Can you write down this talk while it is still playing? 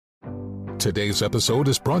Today's episode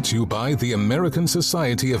is brought to you by the American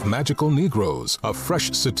Society of Magical Negroes, a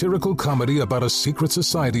fresh satirical comedy about a secret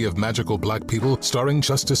society of magical black people starring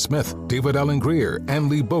Justice Smith, David Alan Grier, Ann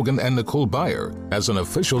Lee Bogan, and Nicole Byer. As an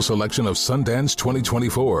official selection of Sundance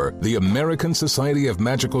 2024, the American Society of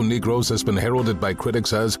Magical Negroes has been heralded by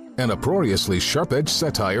critics as an uproariously sharp-edged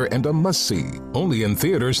satire and a must-see. Only in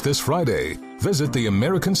theaters this Friday. Visit the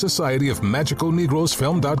American Society of Magical Negroes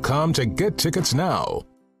Film.com to get tickets now.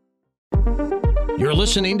 You're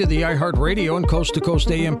listening to the iHeartRadio and Coast to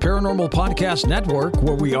Coast AM Paranormal Podcast Network,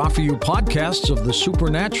 where we offer you podcasts of the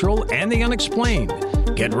supernatural and the unexplained.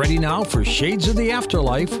 Get ready now for Shades of the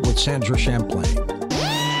Afterlife with Sandra Champlain.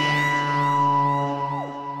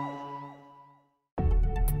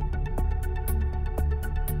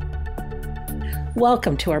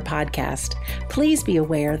 Welcome to our podcast. Please be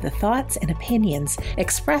aware the thoughts and opinions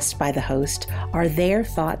expressed by the host are their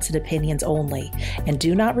thoughts and opinions only and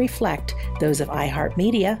do not reflect those of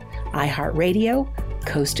iHeartMedia, iHeartRadio,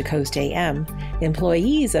 Coast to Coast AM,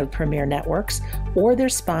 employees of Premier Networks, or their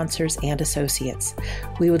sponsors and associates.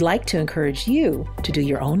 We would like to encourage you to do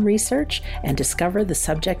your own research and discover the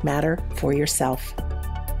subject matter for yourself.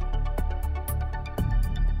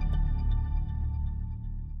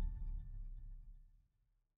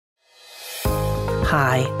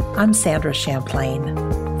 Hi, I'm Sandra Champlain.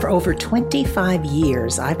 For over 25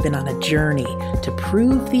 years, I've been on a journey to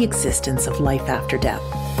prove the existence of life after death.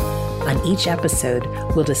 On each episode,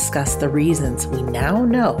 we'll discuss the reasons we now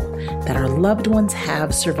know that our loved ones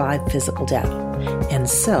have survived physical death, and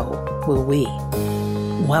so will we.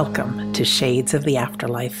 Welcome to Shades of the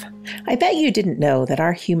Afterlife. I bet you didn't know that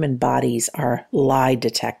our human bodies are lie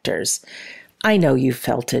detectors. I know you've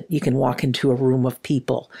felt it. You can walk into a room of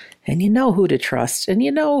people and you know who to trust and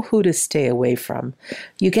you know who to stay away from.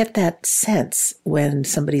 You get that sense when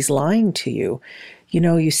somebody's lying to you. You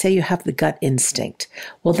know, you say you have the gut instinct.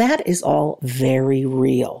 Well, that is all very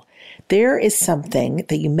real. There is something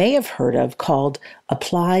that you may have heard of called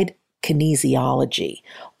applied kinesiology,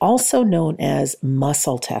 also known as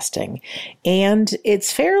muscle testing. And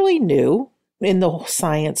it's fairly new in the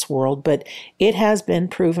science world, but it has been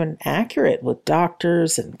proven accurate with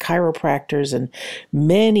doctors and chiropractors and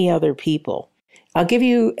many other people. I'll give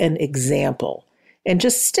you an example, and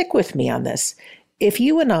just stick with me on this. If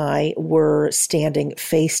you and I were standing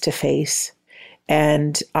face to face,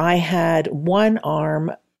 and I had one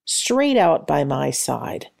arm straight out by my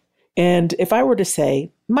side, and if I were to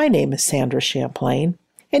say, "My name is Sandra Champlain,"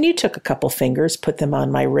 and you took a couple fingers, put them on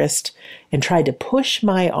my wrist, and tried to push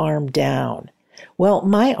my arm down, well,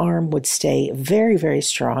 my arm would stay very, very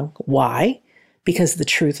strong. Why? Because the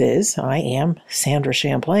truth is, I am Sandra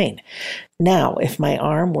Champlain. Now, if my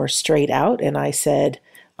arm were straight out and I said,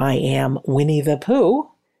 "I am Winnie the Pooh,"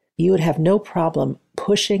 you would have no problem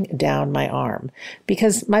pushing down my arm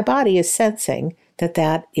because my body is sensing that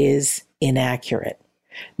that is inaccurate.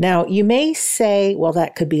 Now, you may say, well,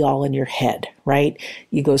 that could be all in your head, right?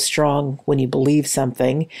 You go strong when you believe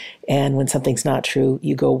something, and when something's not true,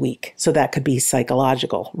 you go weak. So that could be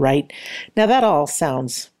psychological, right? Now, that all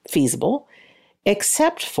sounds feasible,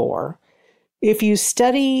 except for if you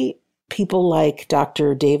study people like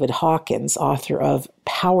Dr. David Hawkins, author of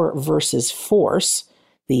Power versus Force,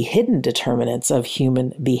 The Hidden Determinants of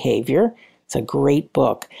Human Behavior. It's a great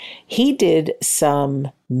book. He did some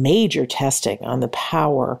major testing on the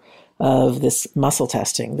power of this muscle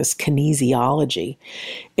testing, this kinesiology.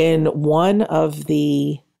 In one of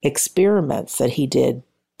the experiments that he did,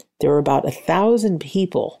 there were about 1,000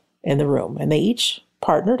 people in the room, and they each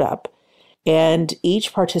partnered up, and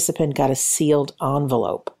each participant got a sealed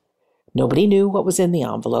envelope. Nobody knew what was in the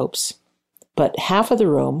envelopes, but half of the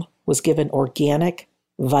room was given organic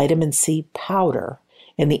vitamin C powder,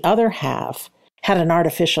 and the other half had an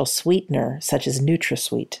artificial sweetener such as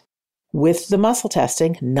NutraSweet. With the muscle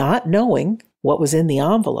testing, not knowing what was in the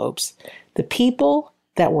envelopes, the people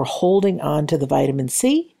that were holding on to the vitamin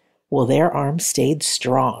C, well, their arms stayed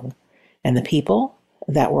strong. And the people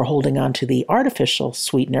that were holding on to the artificial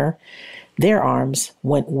sweetener, their arms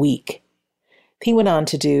went weak. He went on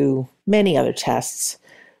to do many other tests,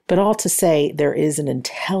 but all to say there is an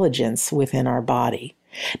intelligence within our body.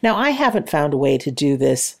 Now, I haven't found a way to do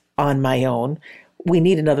this on my own. We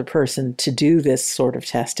need another person to do this sort of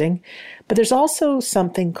testing. But there's also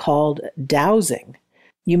something called dowsing.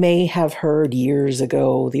 You may have heard years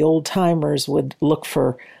ago, the old timers would look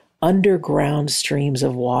for underground streams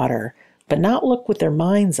of water, but not look with their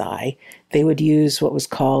mind's eye. They would use what was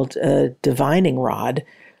called a divining rod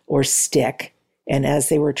or stick. And as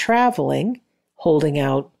they were traveling, holding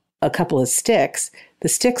out a couple of sticks, the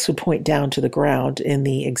sticks would point down to the ground in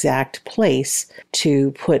the exact place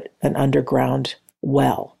to put an underground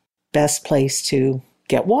well. Best place to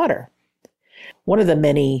get water. One of the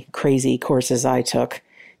many crazy courses I took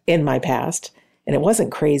in my past, and it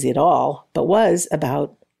wasn't crazy at all, but was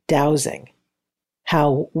about dowsing.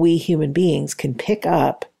 How we human beings can pick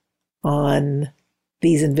up on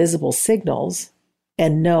these invisible signals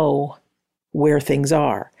and know where things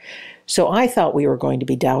are. So I thought we were going to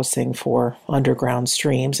be dowsing for underground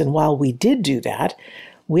streams. And while we did do that,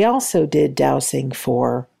 we also did dowsing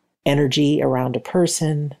for energy around a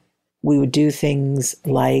person. We would do things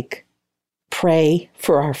like pray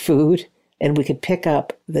for our food, and we could pick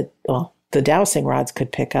up the dowsing rods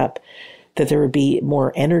could pick up that there would be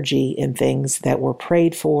more energy in things that were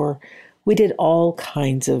prayed for. We did all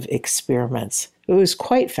kinds of experiments. It was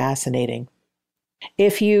quite fascinating.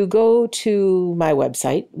 If you go to my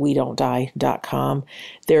website, WeDon'tDie.com,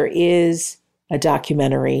 there is a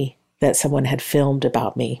documentary that someone had filmed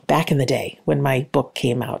about me back in the day when my book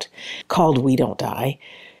came out called We Don't Die.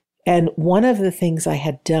 And one of the things I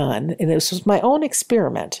had done, and this was my own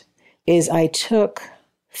experiment, is I took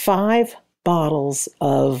 5 bottles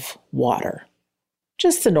of water,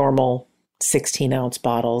 just the normal 16-ounce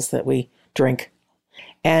bottles that we drink.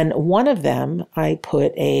 And one of them, I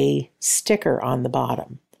put a sticker on the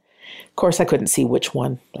bottom. Of course, I couldn't see which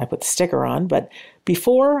one I put the sticker on, but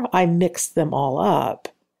before I mixed them all up,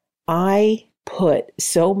 I put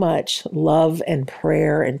so much love and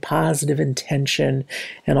prayer and positive intention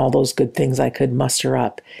and all those good things I could muster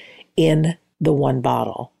up in the one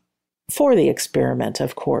bottle for the experiment,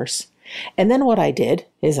 of course. And then what I did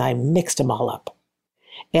is I mixed them all up.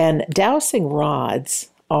 And dowsing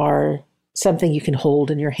rods are something you can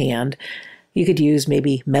hold in your hand. You could use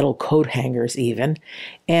maybe metal coat hangers even.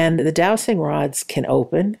 And the dowsing rods can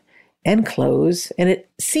open and close. And it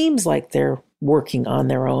seems like they're working on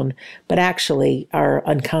their own, but actually our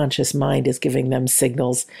unconscious mind is giving them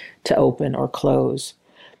signals to open or close.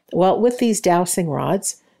 Well, with these dowsing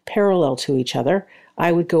rods parallel to each other,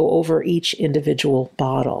 I would go over each individual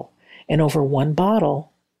bottle. And over one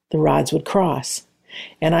bottle, the rods would cross.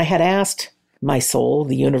 And I had asked my soul,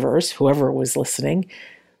 the universe, whoever was listening,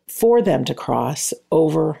 for them to cross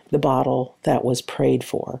over the bottle that was prayed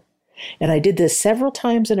for. And I did this several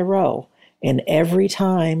times in a row. And every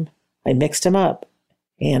time I mixed them up,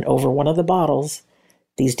 and over one of the bottles,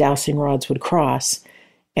 these dowsing rods would cross,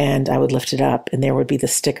 and I would lift it up, and there would be the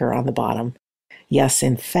sticker on the bottom. Yes,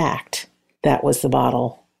 in fact, that was the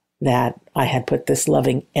bottle that I had put this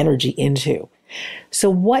loving energy into. So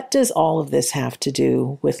what does all of this have to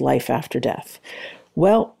do with life after death?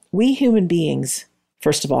 Well, we human beings,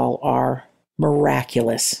 first of all, are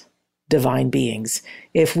miraculous divine beings.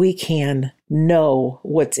 If we can know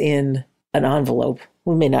what's in an envelope,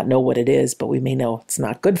 we may not know what it is, but we may know it's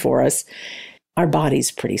not good for us. Our body's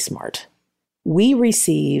pretty smart. We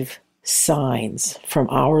receive signs from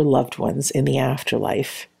our loved ones in the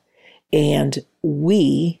afterlife, and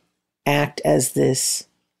we act as this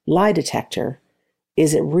lie detector.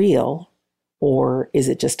 Is it real, or is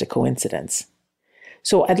it just a coincidence?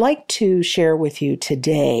 So I'd like to share with you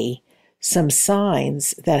today some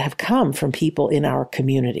signs that have come from people in our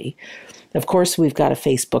community. Of course, we've got a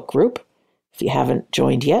Facebook group. If you haven't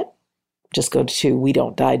joined yet, just go to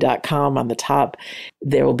WeDon'tDie.com. On the top,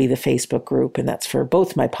 there will be the Facebook group, and that's for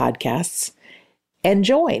both my podcasts. And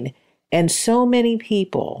join. And so many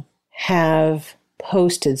people have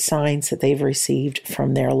posted signs that they've received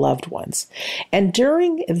from their loved ones. And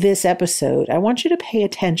during this episode, I want you to pay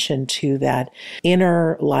attention to that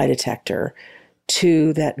inner lie detector,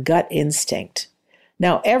 to that gut instinct.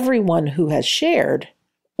 Now, everyone who has shared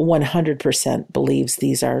 100% believes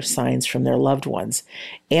these are signs from their loved ones.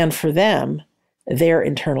 And for them, their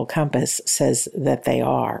internal compass says that they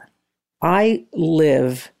are. I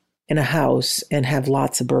live in a house and have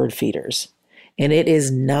lots of bird feeders, and it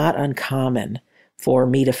is not uncommon for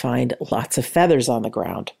me to find lots of feathers on the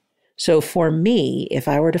ground. So for me, if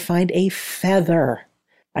I were to find a feather,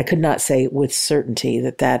 I could not say with certainty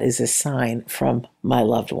that that is a sign from my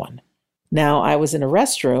loved one. Now, I was in a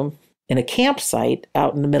restroom in a campsite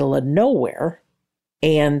out in the middle of nowhere,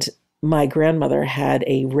 and my grandmother had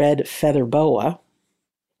a red feather boa.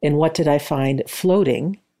 And what did I find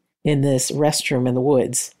floating in this restroom in the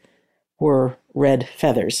woods were red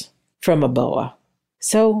feathers from a boa.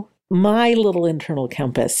 So my little internal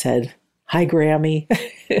compass said, "Hi, Grammy."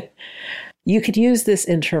 You could use this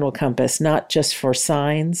internal compass not just for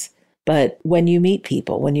signs, but when you meet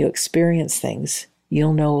people, when you experience things,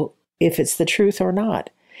 you'll know if it's the truth or not.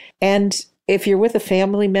 And if you're with a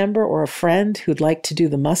family member or a friend who'd like to do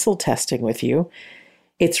the muscle testing with you,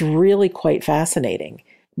 It's really quite fascinating.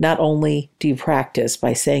 Not only do you practice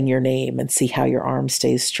by saying your name and see how your arm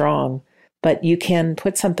stays strong, but you can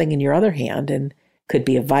put something in your other hand, and could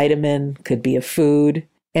be a vitamin, could be a food,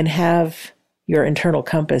 and have your internal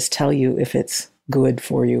compass tell you if it's good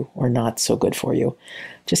for you or not so good for you.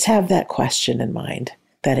 Just have that question in mind,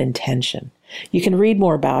 that intention. You can read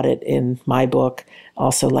more about it in my book.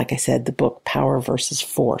 Also, like I said, the book Power versus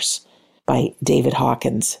Force by David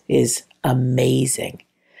Hawkins is amazing.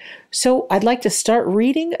 So I'd like to start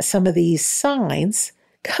reading some of these signs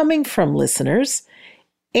coming from listeners.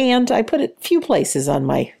 And I put a few places on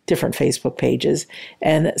my different Facebook pages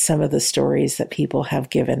and some of the stories that people have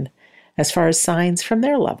given as far as signs from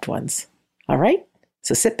their loved ones. All right?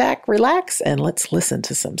 So sit back, relax, and let's listen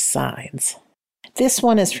to some signs. This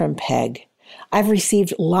one is from Peg. I've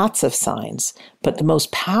received lots of signs, but the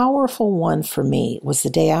most powerful one for me was the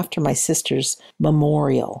day after my sister's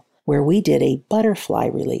memorial, where we did a butterfly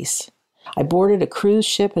release. I boarded a cruise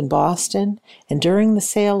ship in Boston, and during the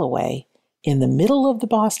sail away, in the middle of the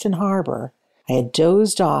Boston harbor, I had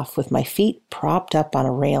dozed off with my feet propped up on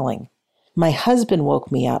a railing. My husband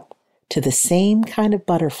woke me up to the same kind of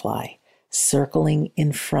butterfly circling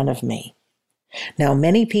in front of me. Now,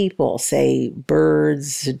 many people say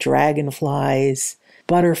birds, dragonflies,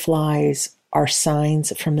 butterflies are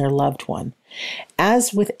signs from their loved one.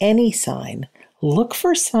 As with any sign, look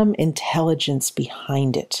for some intelligence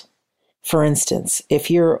behind it. For instance, if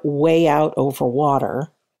you're way out over water,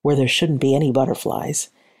 where there shouldn't be any butterflies,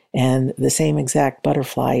 and the same exact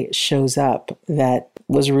butterfly shows up that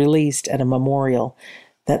was released at a memorial,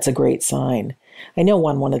 that's a great sign. I know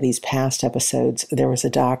on one of these past episodes, there was a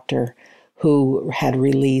doctor who had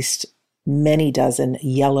released many dozen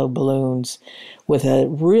yellow balloons with a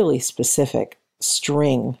really specific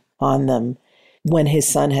string on them when his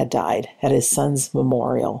son had died at his son's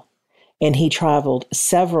memorial. And he traveled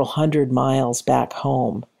several hundred miles back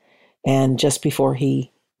home. And just before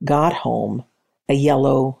he got home, a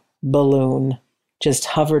yellow balloon just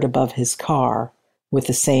hovered above his car with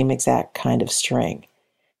the same exact kind of string.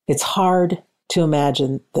 It's hard to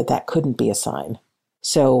imagine that that couldn't be a sign.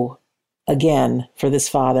 So again, for this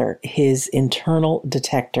father, his internal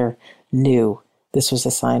detector knew this was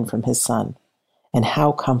a sign from his son. And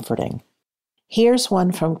how comforting. Here's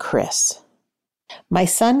one from Chris. My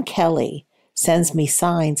son Kelly sends me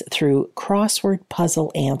signs through crossword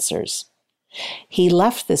puzzle answers. He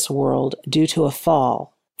left this world due to a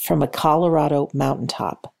fall from a Colorado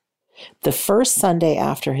mountaintop. The first Sunday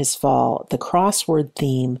after his fall, the crossword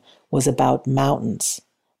theme was about mountains,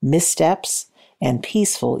 missteps, and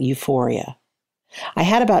peaceful euphoria. I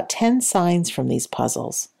had about 10 signs from these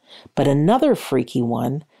puzzles, but another freaky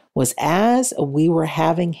one was as we were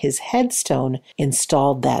having his headstone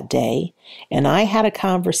installed that day, and I had a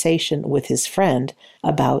conversation with his friend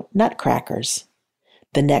about nutcrackers.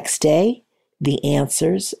 The next day, the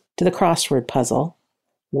answers to the crossword puzzle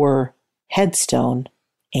were headstone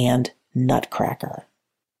and nutcracker.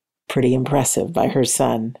 Pretty impressive by her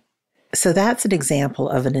son. So that's an example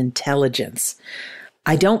of an intelligence.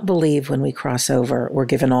 I don't believe when we cross over, we're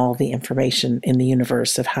given all the information in the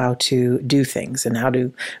universe of how to do things and how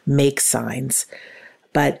to make signs.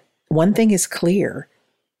 But one thing is clear,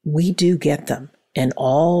 we do get them in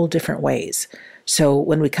all different ways. So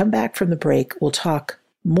when we come back from the break, we'll talk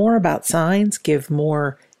more about signs, give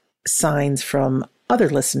more signs from other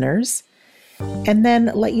listeners, and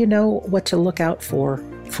then let you know what to look out for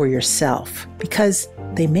yourself, because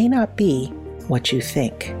they may not be what you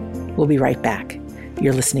think. We'll be right back.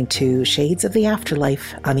 You're listening to Shades of the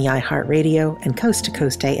Afterlife on the iHeartRadio and Coast to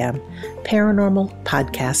Coast AM Paranormal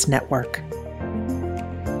Podcast Network.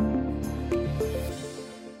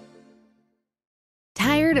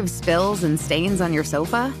 Tired of spills and stains on your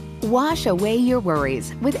sofa? Wash away your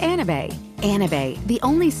worries with Anabei. Anabei, the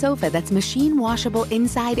only sofa that's machine washable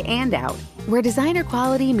inside and out, where designer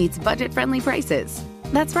quality meets budget-friendly prices.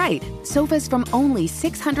 That's right, sofas from only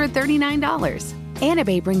 $639.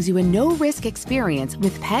 Anabei brings you a no-risk experience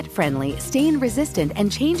with pet-friendly, stain-resistant,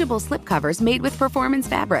 and changeable slipcovers made with performance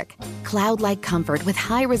fabric, cloud-like comfort with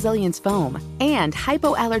high-resilience foam, and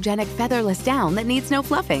hypoallergenic featherless down that needs no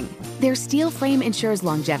fluffing. Their steel frame ensures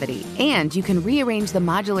longevity, and you can rearrange the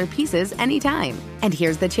modular pieces anytime. And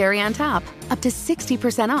here's the cherry on top, up to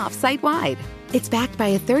 60% off site-wide. It's backed by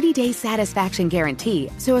a 30-day satisfaction guarantee,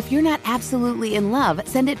 so if you're not absolutely in love,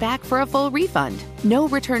 send it back for a full refund. No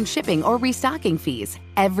return shipping or restocking fees.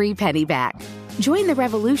 Every penny back. Join the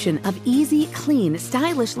revolution of easy, clean,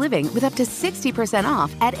 stylish living with up to 60%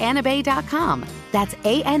 off at Anabei.com. That's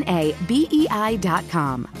ANABEI.com.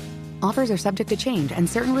 Offers are subject to change and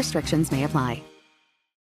certain restrictions may apply.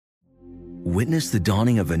 Witness the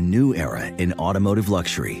dawning of a new era in automotive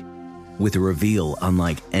luxury with a reveal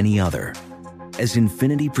unlike any other as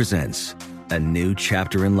Infiniti presents a new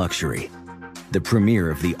chapter in luxury, the premiere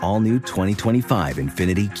of the all-new 2025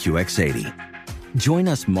 Infiniti QX80. Join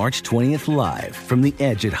us March 20th live from the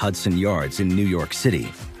Edge at Hudson Yards in New York City,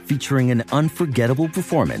 featuring an unforgettable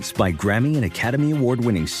performance by Grammy and Academy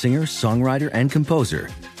Award-winning singer, songwriter, and composer,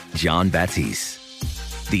 Jon Batiste.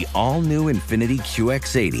 The all-new Infiniti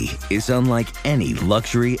QX80 is unlike any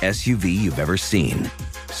luxury SUV you've ever seen.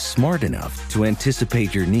 Smart enough to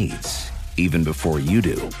anticipate your needs, even before you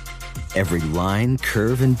do. Every line,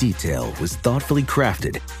 curve, and detail was thoughtfully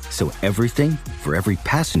crafted, so everything for every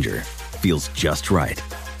passenger feels just right.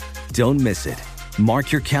 Don't miss it.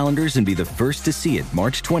 Mark your calendars and be the first to see it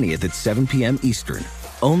March 20th at 7 p.m. Eastern,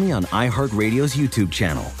 only on iHeartRadio's YouTube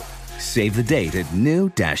channel. Save the date at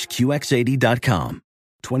new-QX80.com.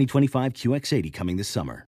 2025 QX80 coming this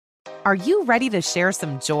summer. Are you ready to share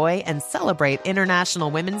some joy and celebrate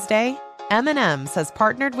International Women's Day? M&M's has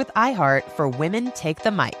partnered with iHeart for Women Take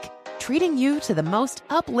the Mic, treating you to the most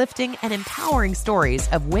uplifting and empowering stories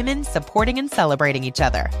of women supporting and celebrating each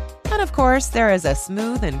other. And of course, there is a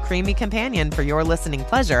smooth and creamy companion for your listening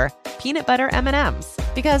pleasure, peanut butter M&M's,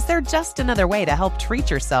 because they're just another way to help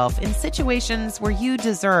treat yourself in situations where you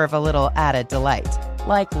deserve a little added delight,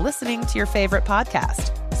 like listening to your favorite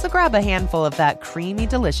podcast. So grab a handful of that creamy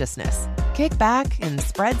deliciousness, kick back, and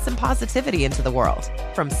spread some positivity into the world.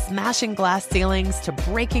 From smashing glass ceilings to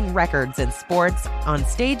breaking records in sports, on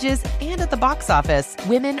stages, and at the box office,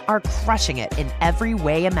 women are crushing it in every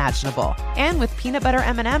way imaginable. And with peanut butter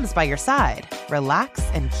M&M's by your side, relax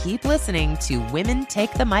and keep listening to Women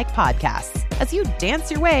Take the Mic podcasts as you dance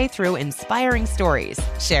your way through inspiring stories,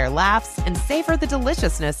 share laughs, and savor the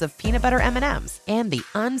deliciousness of peanut butter M&M's and the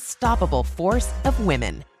unstoppable force of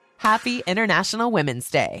women. Happy International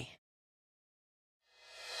Women's Day.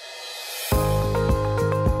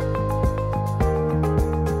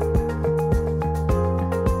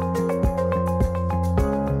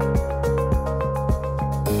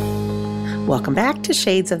 Welcome back to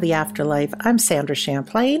Shades of the Afterlife. I'm Sandra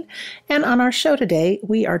Champlain, and on our show today,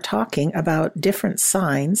 we are talking about different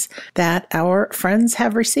signs that our friends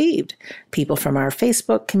have received, people from our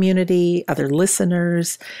Facebook community, other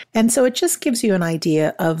listeners, and so it just gives you an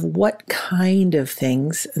idea of what kind of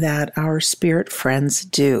things that our spirit friends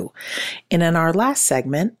do. And in our last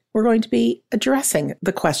segment, we're going to be addressing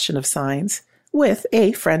the question of signs with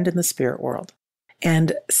a friend in the spirit world.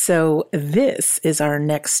 And so this is our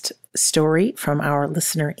next story from our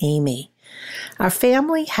listener, Amy. Our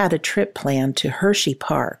family had a trip planned to Hershey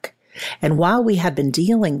Park, and while we had been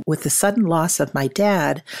dealing with the sudden loss of my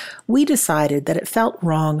dad, we decided that it felt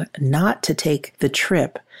wrong not to take the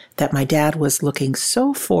trip that my dad was looking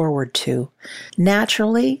so forward to.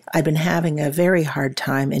 Naturally, I've been having a very hard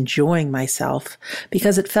time enjoying myself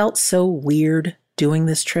because it felt so weird doing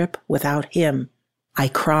this trip without him. I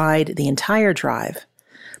cried the entire drive,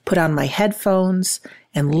 put on my headphones,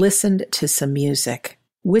 and listened to some music,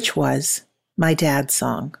 which was my dad's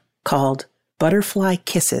song called Butterfly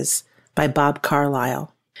Kisses by Bob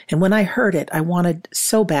Carlyle. And when I heard it, I wanted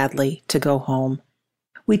so badly to go home.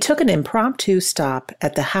 We took an impromptu stop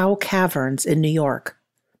at the Howe Caverns in New York.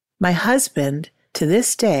 My husband, to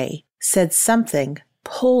this day, said something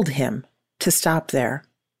pulled him to stop there.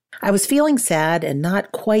 I was feeling sad and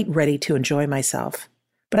not quite ready to enjoy myself,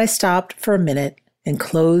 but I stopped for a minute and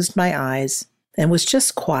closed my eyes and was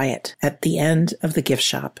just quiet at the end of the gift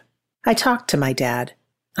shop. I talked to my dad.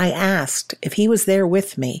 I asked if he was there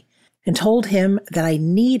with me and told him that I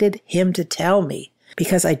needed him to tell me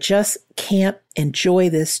because I just can't enjoy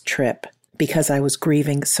this trip because I was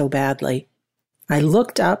grieving so badly. I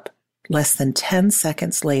looked up less than 10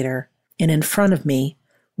 seconds later, and in front of me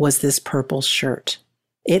was this purple shirt.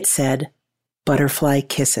 It said, Butterfly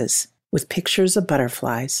Kisses, with pictures of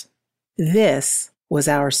butterflies. This was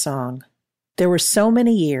our song. There were so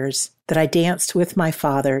many years that I danced with my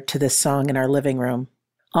father to this song in our living room.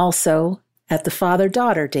 Also, at the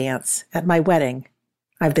father-daughter dance at my wedding,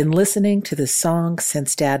 I've been listening to this song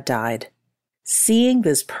since Dad died. Seeing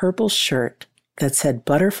this purple shirt that said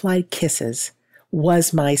Butterfly Kisses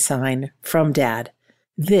was my sign from Dad.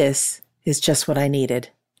 This is just what I needed.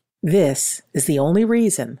 This is the only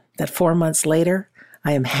reason that 4 months later,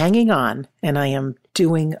 I am hanging on and I am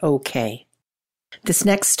doing okay. This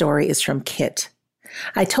next story is from Kit.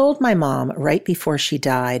 I told my mom right before she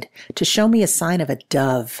died to show me a sign of a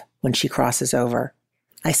dove when she crosses over.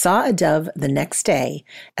 I saw a dove the next day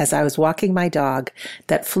as I was walking my dog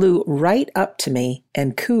that flew right up to me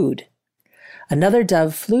and cooed. Another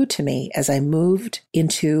dove flew to me as I moved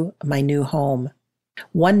into my new home.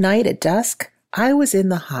 One night at dusk, I was in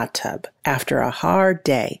the hot tub after a hard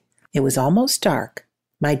day. It was almost dark.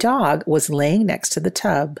 My dog was laying next to the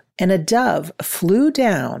tub, and a dove flew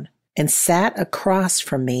down and sat across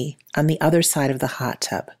from me on the other side of the hot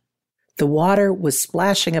tub. The water was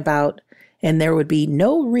splashing about, and there would be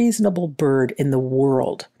no reasonable bird in the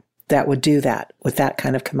world that would do that with that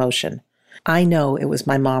kind of commotion. I know it was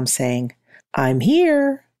my mom saying, "I'm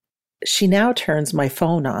here." She now turns my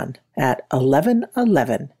phone on at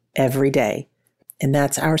 11:11 every day, and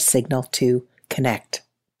that's our signal to connect.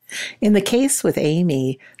 In the case with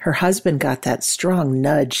Amy, her husband got that strong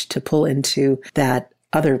nudge to pull into that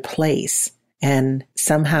other place, and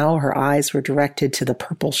somehow her eyes were directed to the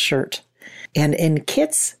purple shirt. And in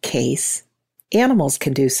Kit's case, animals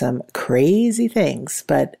can do some crazy things,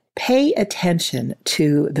 but pay attention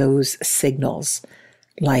to those signals.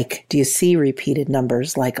 Like, do you see repeated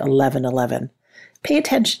numbers like 1111? Pay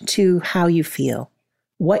attention to how you feel,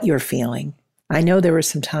 what you're feeling. I know there were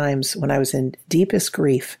some times when I was in deepest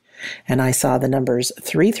grief and I saw the numbers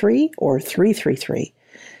 33 or 333.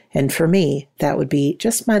 And for me, that would be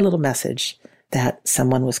just my little message that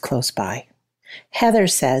someone was close by. Heather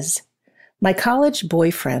says, my college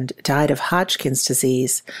boyfriend died of Hodgkin's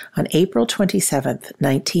disease on April 27th,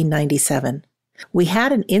 1997. We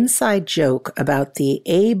had an inside joke about the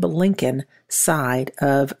Abe Lincoln side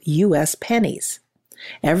of U.S. pennies.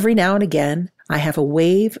 Every now and again, I have a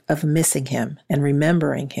wave of missing him and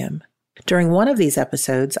remembering him. During one of these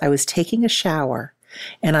episodes, I was taking a shower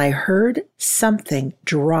and I heard something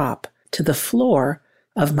drop to the floor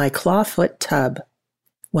of my clawfoot tub.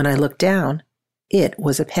 When I looked down, it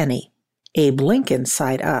was a penny, Abe Lincoln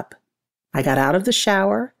side up. I got out of the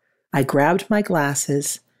shower, I grabbed my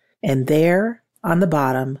glasses, and there on the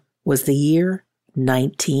bottom was the year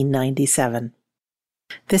 1997.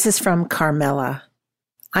 This is from Carmela.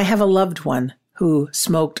 I have a loved one who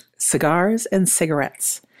smoked cigars and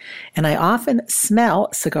cigarettes, and I often smell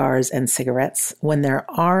cigars and cigarettes when there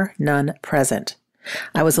are none present.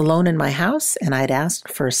 I was alone in my house, and I had asked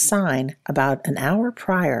for a sign about an hour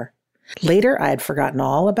prior. Later, I had forgotten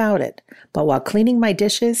all about it, but while cleaning my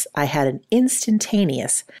dishes, I had an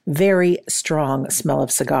instantaneous, very strong smell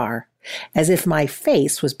of cigar, as if my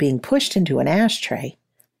face was being pushed into an ashtray.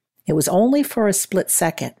 It was only for a split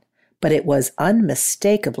second, but it was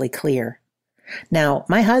unmistakably clear. Now,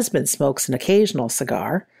 my husband smokes an occasional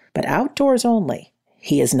cigar, but outdoors only.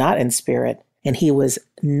 He is not in spirit, and he was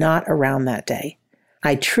not around that day.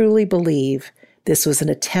 I truly believe this was an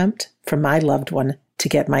attempt from my loved one to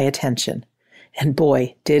get my attention. And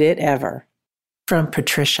boy, did it ever. From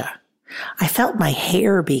Patricia. I felt my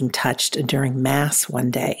hair being touched during Mass one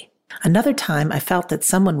day. Another time, I felt that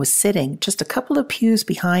someone was sitting just a couple of pews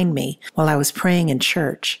behind me while I was praying in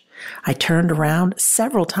church. I turned around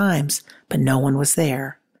several times, but no one was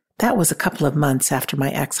there. That was a couple of months after my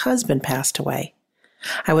ex-husband passed away.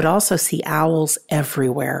 I would also see owls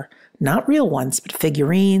everywhere, not real ones, but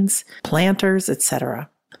figurines, planters, etc.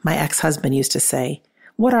 My ex-husband used to say,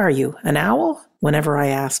 "What are you, an owl?" whenever I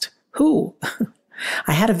asked, "Who?"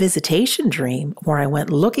 I had a visitation dream where I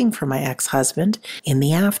went looking for my ex-husband in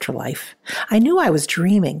the afterlife. I knew I was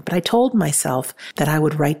dreaming, but I told myself that I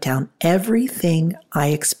would write down everything I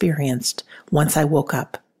experienced once I woke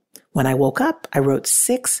up. When I woke up, I wrote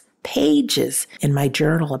 6 pages in my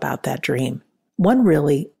journal about that dream. One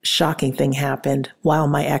really shocking thing happened while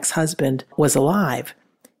my ex-husband was alive.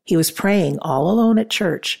 He was praying all alone at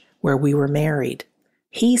church where we were married.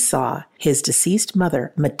 He saw his deceased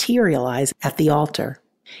mother materialize at the altar.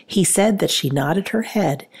 He said that she nodded her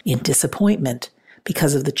head in disappointment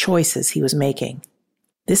because of the choices he was making.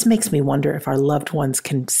 This makes me wonder if our loved ones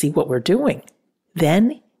can see what we're doing.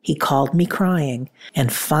 Then he called me crying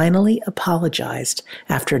and finally apologized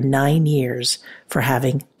after 9 years for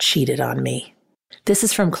having cheated on me. This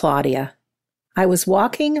is from Claudia. I was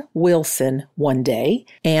walking Wilson one day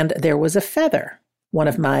and there was a feather, one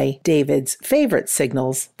of my David's favorite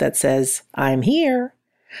signals that says, "I'm here."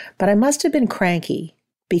 But I must have been cranky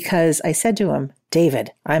because I said to him,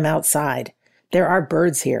 "David, I'm outside. There are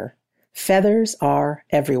birds here. Feathers are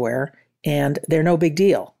everywhere and they're no big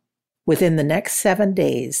deal." Within the next 7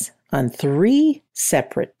 days, on 3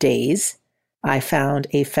 separate days, I found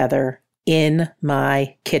a feather in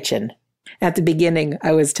my kitchen. At the beginning,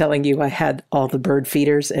 I was telling you I had all the bird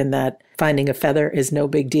feeders and that finding a feather is no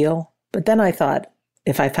big deal. But then I thought,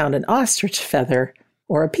 if I found an ostrich feather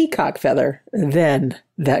or a peacock feather, then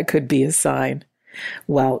that could be a sign.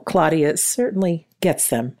 Well, Claudia certainly gets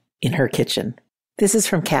them in her kitchen. This is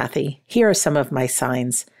from Kathy. Here are some of my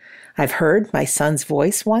signs. I've heard my son's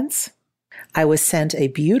voice once. I was sent a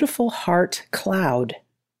beautiful heart cloud.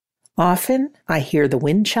 Often I hear the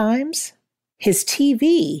wind chimes. His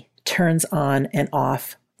TV turns on and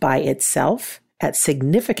off by itself at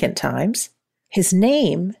significant times. His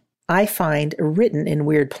name I find written in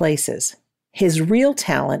weird places. His real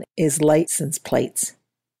talent is license plates.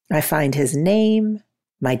 I find his name,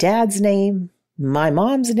 my dad's name, my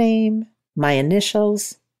mom's name, my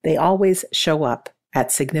initials. They always show up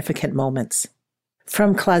at significant moments.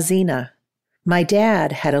 From Klazina, my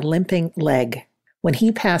dad had a limping leg. When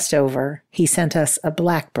he passed over, he sent us a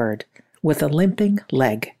blackbird with a limping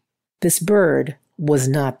leg. This bird was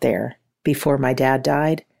not there before my dad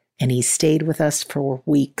died, and he stayed with us for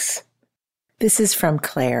weeks. This is from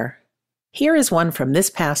Claire. Here is one from this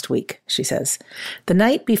past week, she says. The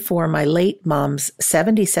night before my late mom's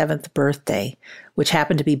 77th birthday, which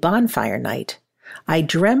happened to be bonfire night, I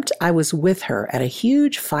dreamt I was with her at a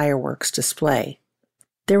huge fireworks display.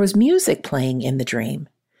 There was music playing in the dream.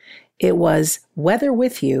 It was Weather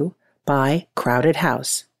With You by Crowded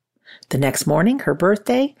House. The next morning, her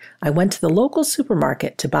birthday, I went to the local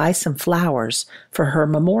supermarket to buy some flowers for her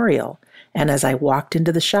memorial, and as I walked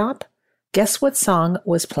into the shop, guess what song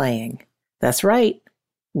was playing? That's right,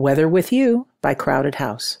 Weather With You by Crowded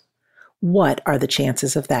House. What are the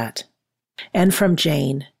chances of that? And from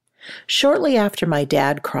Jane, shortly after my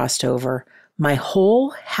dad crossed over, my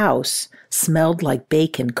whole house smelled like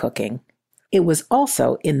bacon cooking. It was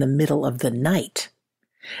also in the middle of the night.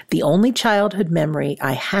 The only childhood memory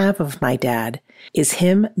I have of my dad is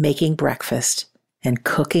him making breakfast and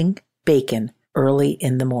cooking bacon early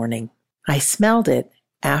in the morning. I smelled it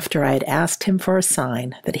after I had asked him for a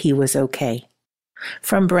sign that he was okay.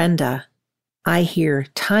 From Brenda, I hear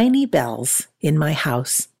tiny bells in my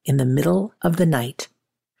house in the middle of the night.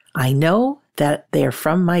 I know that they are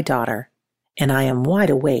from my daughter, and I am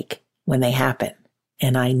wide awake when they happen,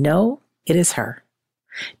 and I know it is her.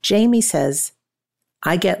 Jamie says,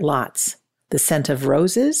 I get lots. The scent of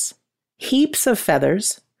roses, heaps of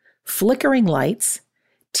feathers, flickering lights,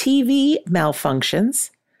 TV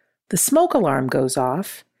malfunctions, the smoke alarm goes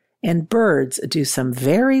off, and birds do some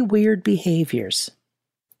very weird behaviors.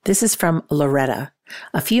 This is from Loretta.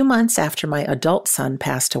 A few months after my adult son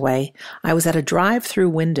passed away, I was at a drive-through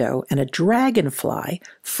window and a dragonfly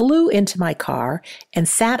flew into my car and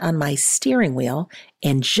sat on my steering wheel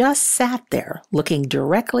and just sat there looking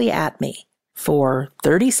directly at me for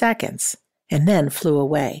 30 seconds and then flew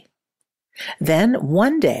away. Then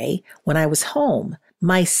one day when I was home,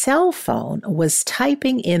 my cell phone was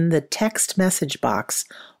typing in the text message box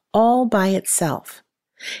all by itself.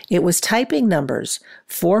 It was typing numbers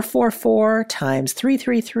 444 times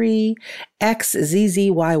 333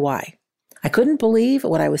 XZZYY. I couldn't believe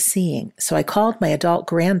what I was seeing, so I called my adult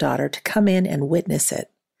granddaughter to come in and witness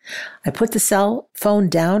it. I put the cell phone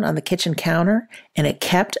down on the kitchen counter, and it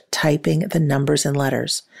kept typing the numbers and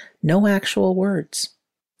letters. No actual words.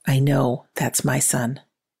 I know that's my son.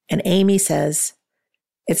 And Amy says,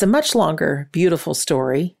 it's a much longer, beautiful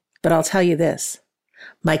story, but I'll tell you this.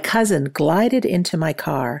 My cousin glided into my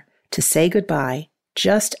car to say goodbye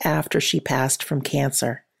just after she passed from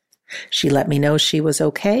cancer. She let me know she was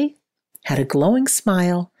okay, had a glowing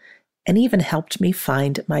smile, and even helped me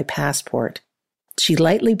find my passport. She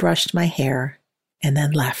lightly brushed my hair and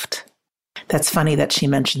then left. That's funny that she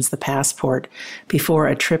mentions the passport. Before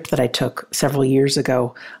a trip that I took several years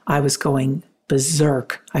ago, I was going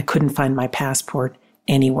berserk. I couldn't find my passport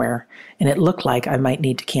anywhere, and it looked like I might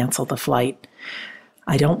need to cancel the flight.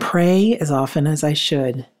 I don't pray as often as I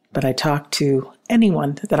should, but I talked to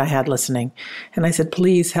anyone that I had listening, and I said,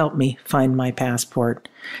 please help me find my passport.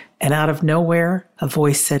 And out of nowhere, a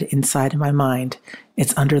voice said inside my mind,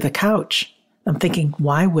 it's under the couch. I'm thinking,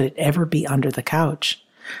 why would it ever be under the couch?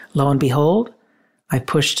 Lo and behold, I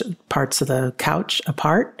pushed parts of the couch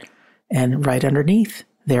apart, and right underneath,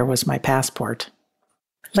 there was my passport.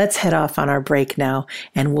 Let's head off on our break now,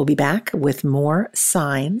 and we'll be back with more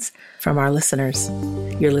signs from our listeners.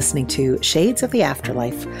 You're listening to Shades of the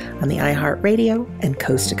Afterlife on the iHeartRadio and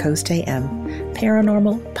Coast to Coast AM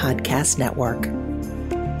Paranormal Podcast Network.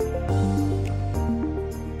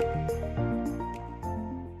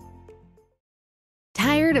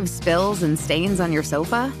 Tired of spills and stains on your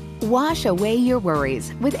sofa? Wash away your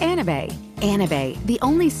worries with Anabei. Anabei, the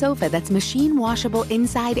only sofa that's machine washable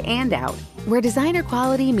inside and out, where designer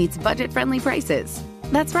quality meets budget-friendly prices.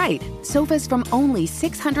 That's right, sofas from only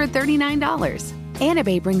 $639.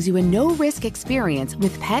 Anabei brings you a no-risk experience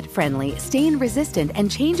with pet-friendly, stain-resistant, and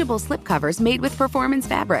changeable slipcovers made with performance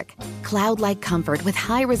fabric. cloud-like comfort with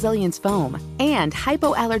high-resilience foam and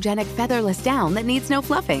hypoallergenic featherless down that needs no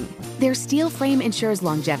fluffing. Their steel frame ensures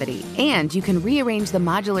longevity, and you can rearrange the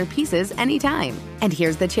modular pieces anytime. And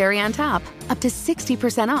here's the cherry on top, up to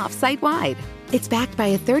 60% off site-wide. It's backed by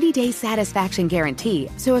a 30-day satisfaction guarantee,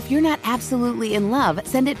 so if you're not absolutely in love,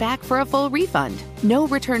 send it back for a full refund. No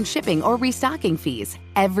return shipping or restocking fees.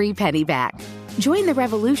 Every penny back. Join the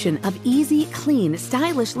revolution of easy, clean,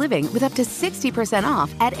 stylish living with up to 60% off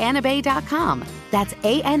at anabei.com. That's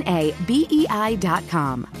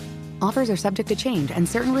ANABEI.com. Offers are subject to change and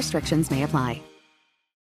certain restrictions may apply.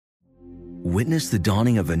 Witness the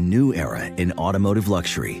dawning of a new era in automotive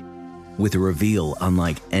luxury with a reveal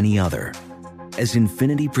unlike any other as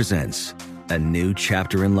Infiniti presents a new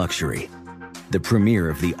chapter in luxury, the premiere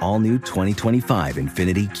of the all-new 2025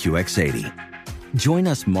 Infiniti QX80. Join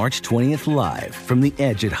us March 20th live from the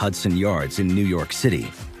Edge at Hudson Yards in New York City,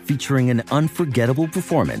 featuring an unforgettable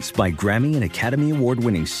performance by Grammy and Academy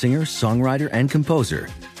Award-winning singer, songwriter, and composer,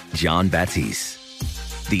 Jon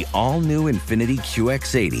Batiste. The all-new Infiniti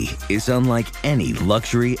QX80 is unlike any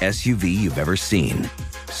luxury SUV you've ever seen.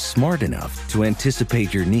 Smart enough to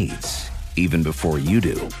anticipate your needs, even before you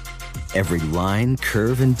do. Every line,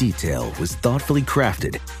 curve, and detail was thoughtfully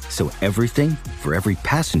crafted, so everything for every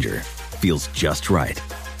passenger feels just right.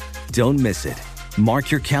 Don't miss it.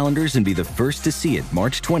 Mark your calendars and be the first to see it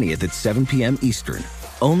March 20th at 7 p.m. Eastern,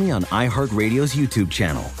 only on iHeartRadio's YouTube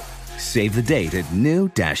channel. Save the date at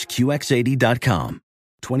new-QX80.com.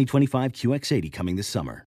 2025 QX80 coming this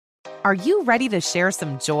summer. Are you ready to share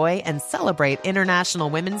some joy and celebrate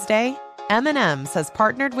International Women's Day? M&M's has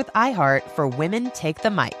partnered with iHeart for Women Take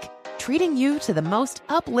the Mic, treating you to the most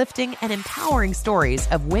uplifting and empowering stories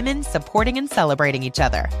of women supporting and celebrating each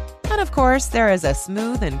other. And of course, there is a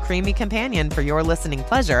smooth and creamy companion for your listening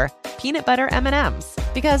pleasure, peanut butter M&Ms,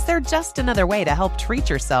 because they're just another way to help treat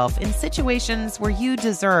yourself in situations where you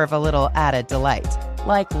deserve a little added delight,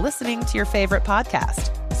 like listening to your favorite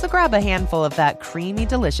podcast. So grab a handful of that creamy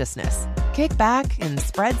deliciousness. Kick back and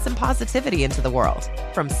spread some positivity into the world.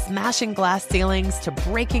 From smashing glass ceilings to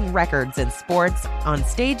breaking records in sports, on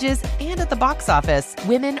stages, and at the box office,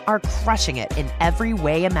 women are crushing it in every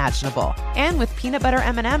way imaginable. And with peanut butter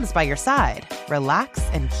M&Ms by your side, relax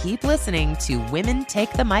and keep listening to Women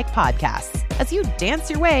Take the Mic podcasts as you dance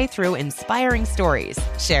your way through inspiring stories,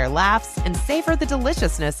 share laughs, and savor the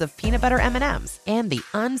deliciousness of peanut butter M&Ms and the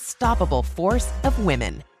unstoppable force of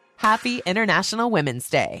women. Happy International Women's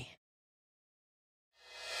Day.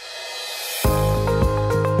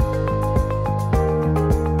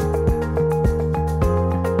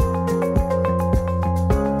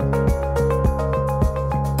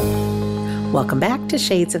 Welcome back to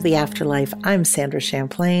Shades of the Afterlife. I'm Sandra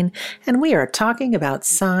Champlain, and we are talking about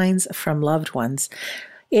signs from loved ones.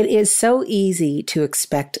 It is so easy to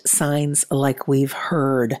expect signs like we've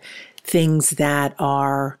heard, things that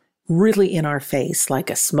are really in our face, like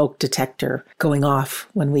a smoke detector going off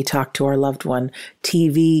when we talk to our loved one,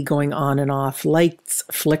 TV going on and off, lights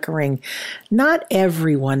flickering. Not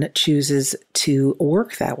everyone chooses to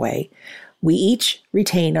work that way. We each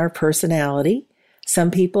retain our personality. Some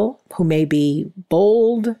people who may be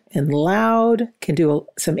bold and loud can do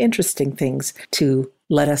some interesting things to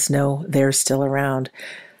let us know they're still around.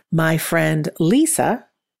 My friend Lisa,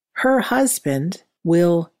 her husband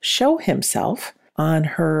will show himself on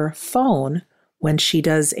her phone when she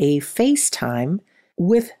does a FaceTime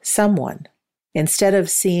with someone. Instead of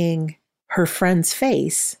seeing her friend's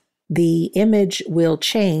face, the image will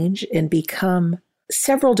change and become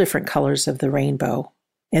several different colors of the rainbow,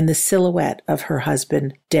 and the silhouette of her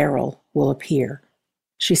husband, Daryl, will appear.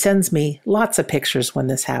 She sends me lots of pictures when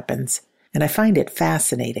this happens, and I find it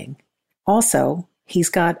fascinating. Also, he's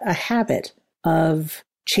got a habit of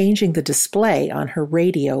changing the display on her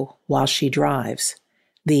radio while she drives.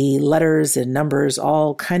 The letters and numbers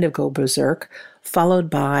all kind of go berserk, followed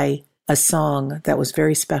by a song that was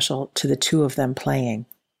very special to the two of them playing.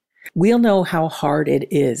 We'll know how hard it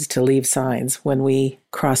is to leave signs when we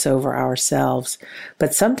cross over ourselves,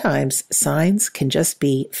 but sometimes signs can just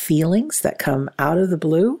be feelings that come out of the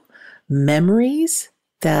blue, memories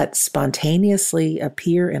that spontaneously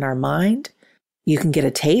appear in our mind. You can get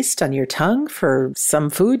a taste on your tongue for some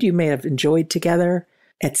food you may have enjoyed together,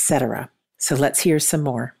 etc. So let's hear some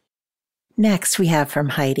more. Next, we have from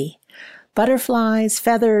Heidi. Butterflies,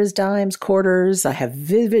 feathers, dimes, quarters. I have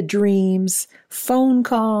vivid dreams, phone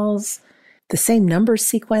calls, the same number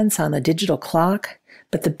sequence on a digital clock,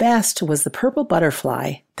 but the best was the purple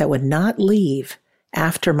butterfly that would not leave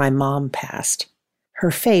after my mom passed.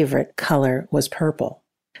 Her favorite color was purple.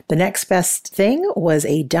 The next best thing was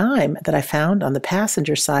a dime that I found on the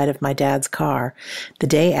passenger side of my dad's car the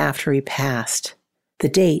day after he passed. The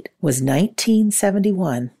date was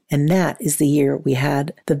 1971, and that is the year we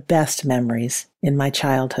had the best memories in my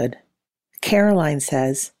childhood. Caroline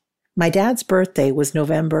says, my dad's birthday was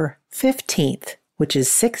November 15th, which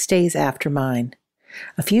is 6 days after mine.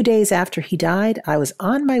 A few days after he died, I was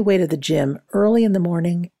on my way to the gym early in the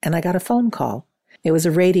morning, and I got a phone call. It was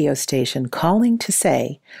a radio station calling to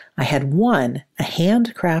say I had won a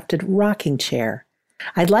handcrafted rocking chair.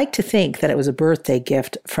 I'd like to think that it was a birthday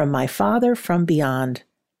gift from my father from beyond.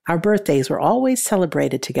 Our birthdays were always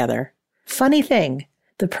celebrated together. Funny thing,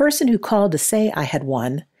 the person who called to say I had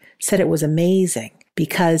won said it was amazing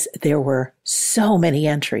because there were so many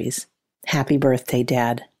entries. Happy birthday,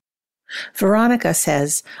 Dad. Veronica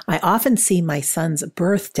says, I often see my son's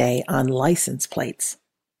birthday on license plates.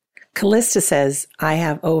 Callista says, I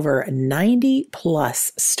have over 90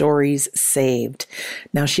 plus stories saved.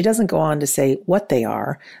 Now, she doesn't go on to say what they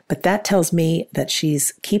are, but that tells me that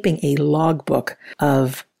she's keeping a logbook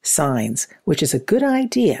of signs, which is a good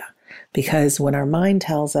idea because when our mind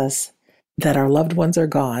tells us that our loved ones are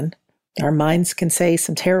gone, our minds can say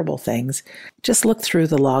some terrible things. Just look through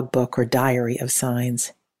the logbook or diary of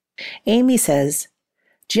signs. Amy says,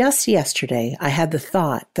 just yesterday, I had the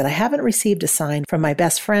thought that I haven't received a sign from my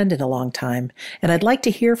best friend in a long time, and I'd like to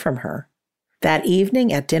hear from her. That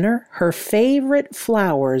evening at dinner, her favorite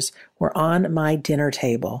flowers were on my dinner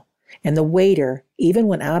table, and the waiter even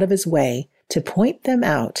went out of his way to point them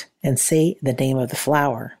out and say the name of the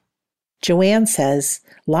flower. Joanne says,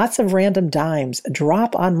 lots of random dimes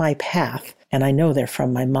drop on my path, and I know they're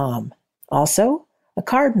from my mom. Also, a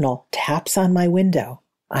cardinal taps on my window.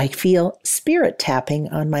 I feel spirit tapping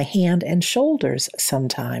on my hand and shoulders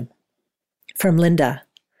sometime. From Linda,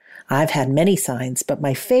 I've had many signs, but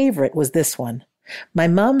my favorite was this one. My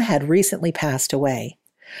mom had recently passed away.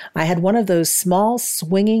 I had one of those small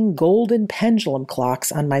swinging golden pendulum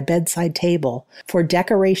clocks on my bedside table for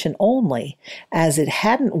decoration only, as it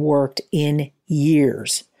hadn't worked in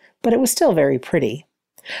years, but it was still very pretty.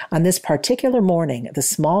 On this particular morning, the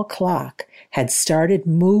small clock had started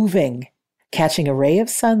moving, catching a ray of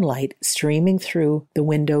sunlight streaming through the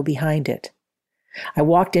window behind it. I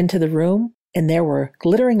walked into the room, and there were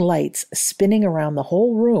glittering lights spinning around the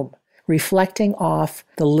whole room, reflecting off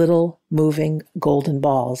the little moving golden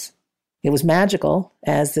balls. It was magical,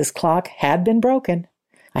 as this clock had been broken.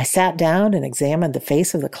 I sat down and examined the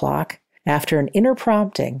face of the clock after an inner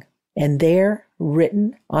prompting, and there,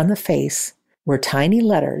 written on the face, were tiny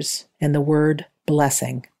letters and the word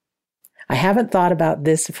blessing. I haven't thought about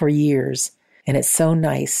this for years, and it's so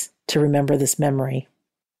nice to remember this memory.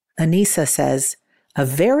 Anissa says, a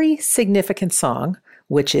very significant song,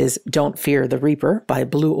 which is Don't Fear the Reaper by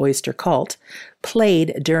Blue Oyster Cult,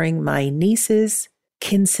 played during my niece's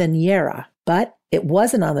quinceañera, but it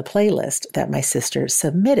wasn't on the playlist that my sister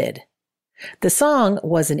submitted. The song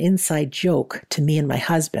was an inside joke to me and my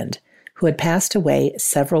husband, who had passed away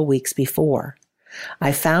several weeks before.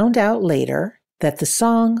 I found out later that the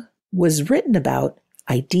song was written about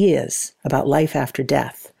ideas about life after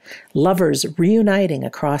death, lovers reuniting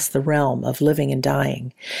across the realm of living and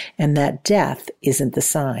dying, and that death isn't the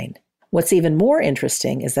sign. What's even more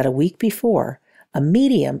interesting is that a week before, a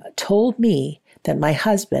medium told me that my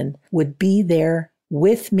husband would be there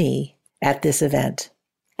with me at this event.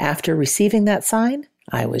 After receiving that sign,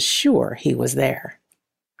 I was sure he was there.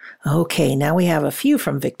 Okay, now we have a few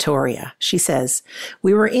from Victoria. She says,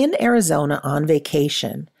 we were in Arizona on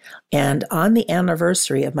vacation, and on the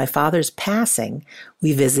anniversary of my father's passing,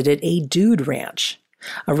 we visited a dude ranch.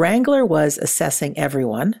 A wrangler was assessing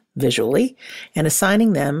everyone, visually, and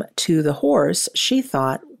assigning them to the horse she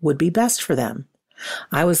thought would be best for them.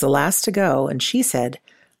 I was the last to go, and she said,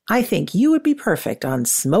 I think you would be perfect on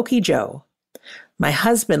Smokey Joe. My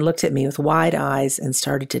husband looked at me with wide eyes and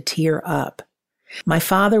started to tear up. My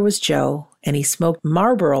father was Joe, and he smoked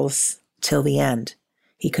Marlboros till the end.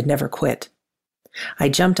 He could never quit. I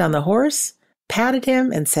jumped on the horse, patted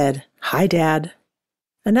him, and said, Hi, Dad.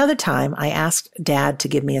 Another time, I asked Dad to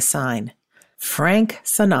give me a sign. Frank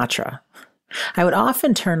Sinatra. I would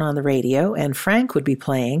often turn on the radio, and Frank would be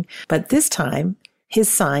playing, but this time,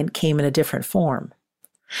 his sign came in a different form.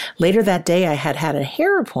 Later that day, I had a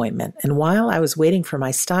hair appointment, and while I was waiting for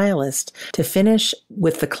my stylist to finish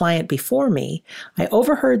with the client before me, I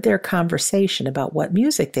overheard their conversation about what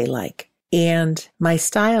music they like. And my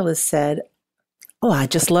stylist said, Oh, I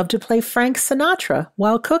just love to play Frank Sinatra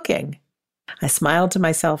while cooking. I smiled to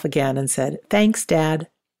myself again and said, Thanks, Dad.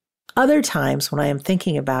 Other times when I am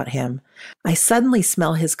thinking about him, I suddenly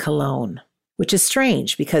smell his cologne, which is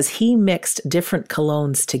strange because he mixed different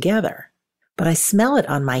colognes together. But I smell it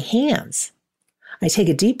on my hands. I take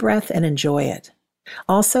a deep breath and enjoy it.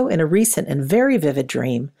 Also, in a recent and very vivid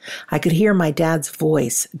dream, I could hear my dad's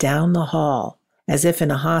voice down the hall, as if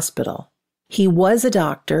in a hospital. He was a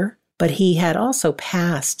doctor, but he had also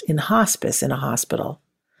passed in hospice in a hospital.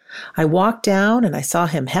 I walked down and I saw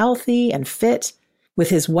him healthy and fit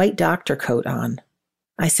with his white doctor coat on.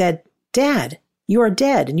 I said, "Dad, you are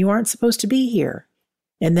dead and you aren't supposed to be here."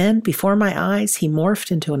 And then, before my eyes, he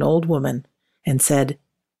morphed into an old woman and said,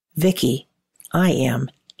 "Vicky, I am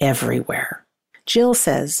everywhere." Jill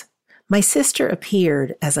says, "My sister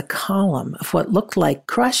appeared as a column of what looked like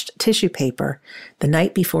crushed tissue paper the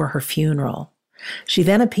night before her funeral. She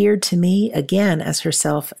then appeared to me again as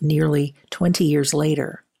herself nearly 20 years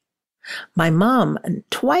later. My mom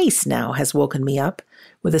twice now has woken me up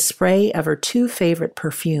with a spray of her 2 favorite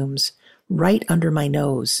perfumes right under my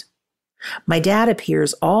nose. My dad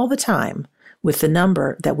appears all the time with the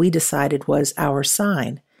number that we decided was our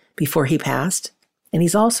sign before he passed, and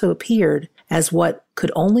he's also appeared as what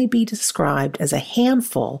could only be described as a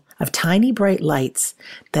handful of tiny bright lights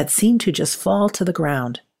that seem to just fall to the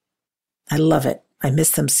ground. I love it. I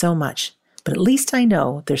miss them so much, but at least I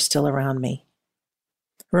know they're still around me."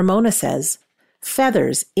 Ramona says,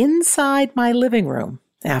 "Feathers inside my living room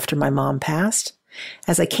after my mom passed.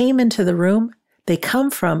 As I came into the room, they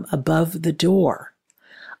come from above the door.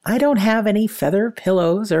 I don't have any feather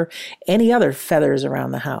pillows or any other feathers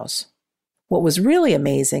around the house. What was really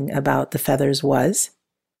amazing about the feathers was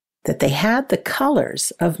that they had the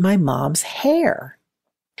colors of my mom's hair.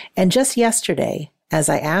 And just yesterday, as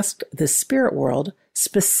I asked the spirit world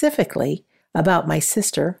specifically about my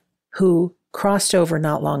sister who crossed over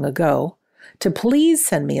not long ago, to please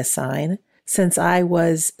send me a sign since I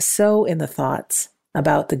was so in the thoughts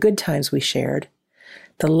about the good times we shared,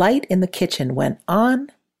 the light in the kitchen went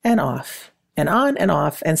on and off and on and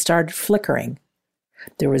off and started flickering.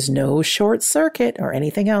 There was no short circuit or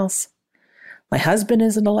anything else. My husband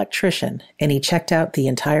is an electrician and he checked out the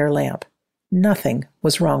entire lamp. Nothing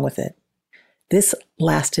was wrong with it. This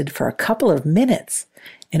lasted for a couple of minutes,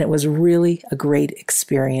 and it was really a great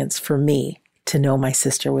experience for me to know my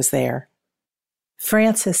sister was there."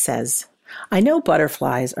 Frances says, "I know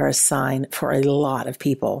butterflies are a sign for a lot of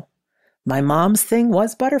people. My mom's thing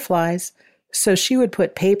was butterflies, so she would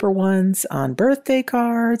put paper ones on birthday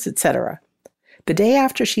cards, etc. The day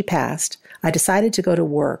after she passed, I decided to go to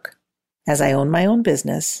work, as I own my own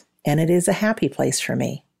business, and it is a happy place for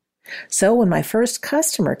me. So when my first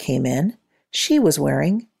customer came in, she was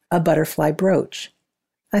wearing a butterfly brooch.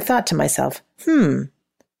 I thought to myself,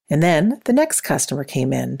 And then the next customer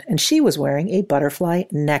came in, and she was wearing a butterfly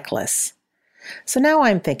necklace. So now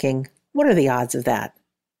I'm thinking, what are the odds of that?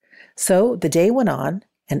 So the day went on,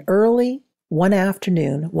 and early one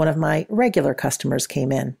afternoon, one of my regular customers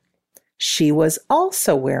came in. She was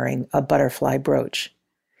also wearing a butterfly brooch.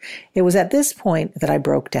 It was at this point that I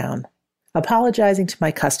broke down. Apologizing to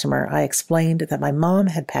my customer, I explained that my mom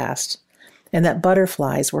had passed and that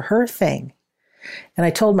butterflies were her thing. And I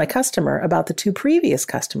told my customer about the 2 previous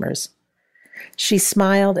customers. She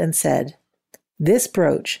smiled and said, "This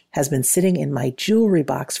brooch has been sitting in my jewelry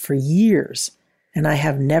box for years, and I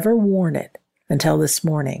have never worn it until this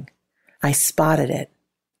morning. I spotted it,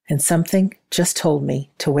 and something just told me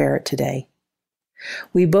to wear it today."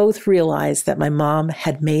 We both realized that my mom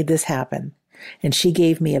had made this happen, and she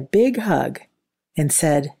gave me a big hug and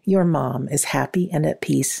said, "Your mom is happy and at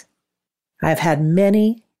peace." I've had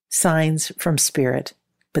many signs from spirit,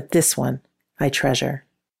 but this one I treasure.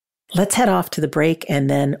 Let's head off to the break and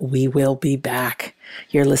then we will be back.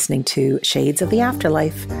 You're listening to Shades of the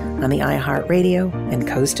Afterlife on the iHeartRadio and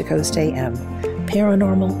Coast to Coast AM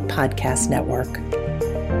Paranormal Podcast Network.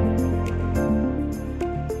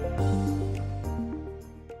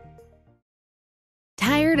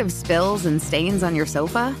 Tired of spills and stains on your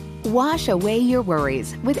sofa? Wash away your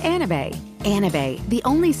worries with Anabei. Anabei, the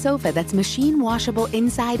only sofa that's machine washable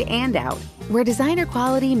inside and out, where designer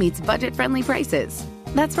quality meets budget-friendly prices.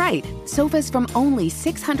 That's right, sofas from only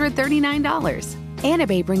 $639.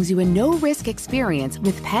 Anabei brings you a no-risk experience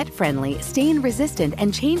with pet-friendly, stain-resistant,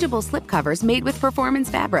 and changeable slipcovers made with performance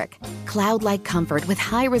fabric, cloud-like comfort with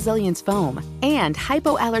high-resilience foam, and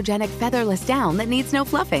hypoallergenic featherless down that needs no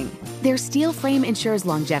fluffing. Their steel frame ensures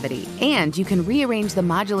longevity, and you can rearrange the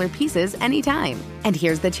modular pieces anytime. And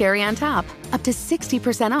here's the cherry on top, up to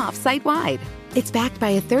 60% off site-wide. It's backed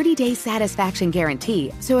by a 30-day satisfaction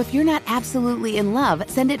guarantee, so if you're not absolutely in love,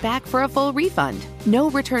 send it back for a full refund. No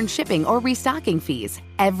return shipping or restocking fees.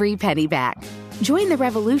 Every penny back. Join the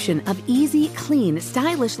revolution of easy, clean,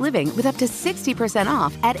 stylish living with up to 60%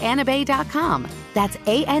 off at anabei.com. That's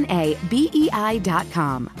ANABEI.com.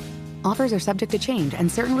 Offers are subject to change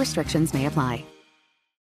and certain restrictions may apply.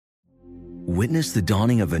 Witness the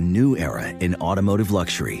dawning of a new era in automotive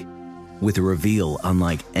luxury with a reveal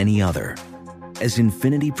unlike any other as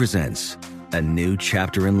Infiniti presents a new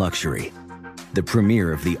chapter in luxury, the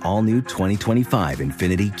premiere of the all-new 2025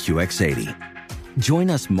 Infiniti QX80. Join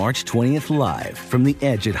us March 20th live from the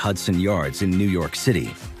Edge at Hudson Yards in New York City,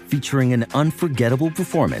 featuring an unforgettable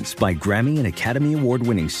performance by Grammy and Academy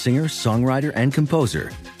Award-winning singer, songwriter, and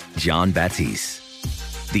composer, Jon Batiste.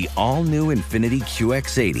 The all-new Infiniti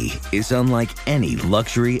QX80 is unlike any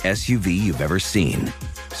luxury SUV you've ever seen.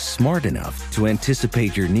 Smart enough to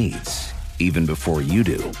anticipate your needs, even before you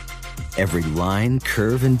do. Every line,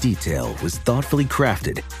 curve, and detail was thoughtfully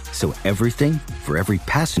crafted, so everything for every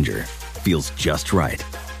passenger feels just right.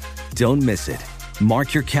 Don't miss it.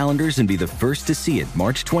 Mark your calendars and be the first to see it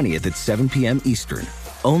March 20th at 7 p.m. Eastern,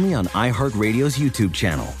 only on iHeartRadio's YouTube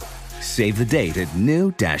channel. Save the date at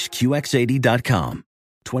new-QX80.com.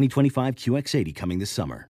 2025 QX80 coming this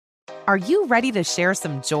summer. Are you ready to share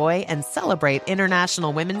some joy and celebrate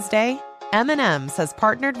International Women's Day? M&M's has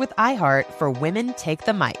partnered with iHeart for Women Take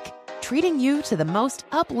the Mic, treating you to the most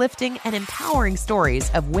uplifting and empowering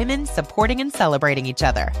stories of women supporting and celebrating each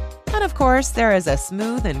other. And of course, there is a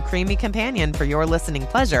smooth and creamy companion for your listening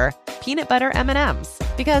pleasure, peanut butter M&Ms,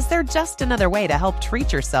 because they're just another way to help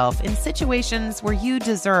treat yourself in situations where you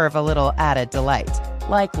deserve a little added delight,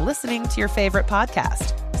 like listening to your favorite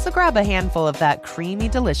podcast. So grab a handful of that creamy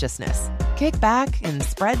deliciousness, kick back, and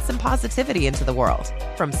spread some positivity into the world.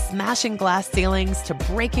 From smashing glass ceilings to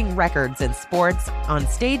breaking records in sports, on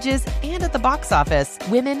stages, and at the box office,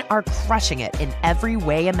 women are crushing it in every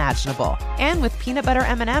way imaginable. And with peanut butter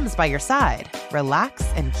M&Ms by your side, relax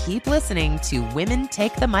and keep listening to Women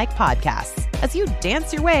Take the Mic podcasts as you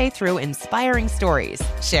dance your way through inspiring stories,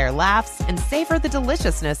 share laughs, and savor the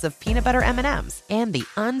deliciousness of peanut butter M&Ms and the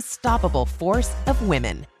unstoppable force of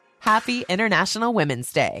women. Happy International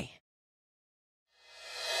Women's Day.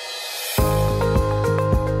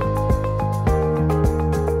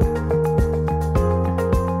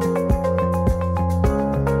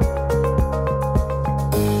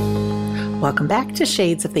 Welcome back to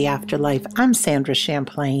Shades of the Afterlife. I'm Sandra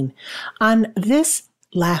Champlain. On this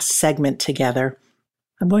last segment together,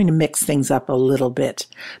 I'm going to mix things up a little bit.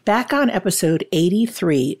 Back on episode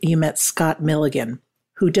 83, you met Scott Milligan,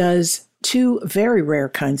 who does two very rare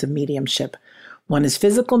kinds of mediumship. One is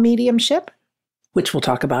physical mediumship, which we'll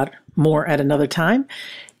talk about more at another time,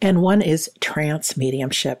 and one is trance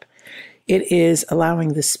mediumship. It is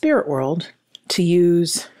allowing the spirit world to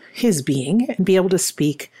use his being and be able to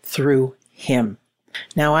speak through him.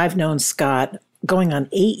 Now, I've known Scott going on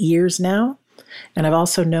 8 years now, and I've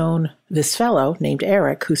also known this fellow named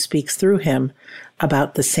Eric who speaks through him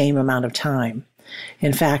about the same amount of time.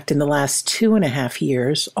 In fact, in the last 2.5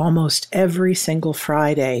 years, almost every single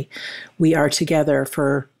Friday, we are together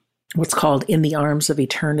for what's called In the Arms of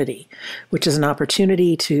Eternity, which is an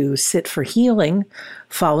opportunity to sit for healing,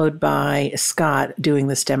 followed by Scott doing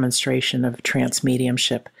this demonstration of trance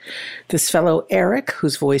mediumship. This fellow, Eric,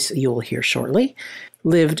 whose voice you'll hear shortly,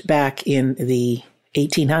 lived back in the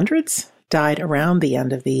 1800s, died around the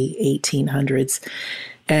end of the 1800s,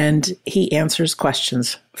 and he answers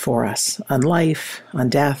questions for us on life, on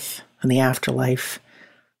death, on the afterlife.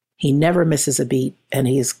 He never misses a beat, and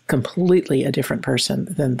he is completely a different person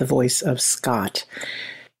than the voice of Scott.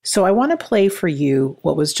 So I want to play for you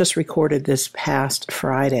what was just recorded this past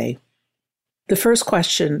Friday. The first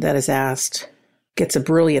question that is asked gets a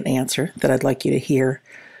brilliant answer that I'd like you to hear,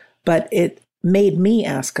 but it made me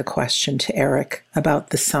ask a question to Eric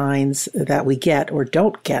about the signs that we get or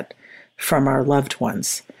don't get from our loved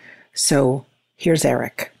ones. So here's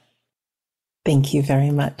Eric. Thank you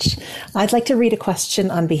very much. I'd like to read a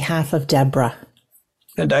question on behalf of Deborah.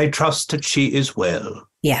 And I trust that she is well.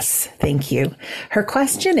 Yes, thank you. Her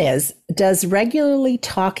question is, does regularly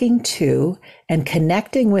talking to and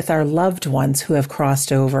connecting with our loved ones who have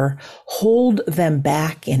crossed over hold them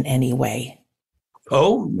back in any way?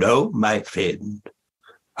 Oh, no, my friend.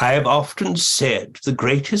 I have often said the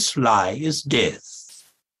greatest lie is death.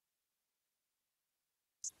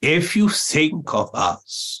 If you think of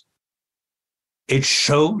us, it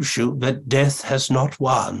shows you that death has not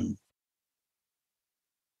won.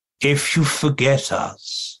 If you forget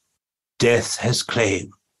us, death has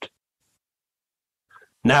claimed.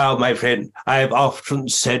 Now, my friend, I have often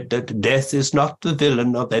said that death is not the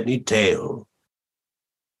villain of any tale.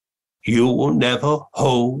 You will never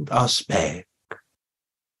hold us back.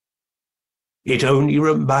 It only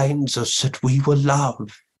reminds us that we were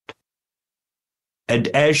loved. And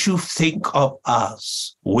as you think of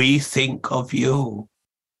us, we think of you.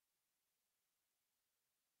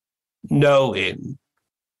 Knowing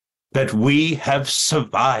that we have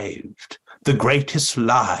survived the greatest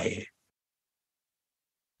lie.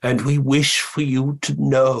 And we wish for you to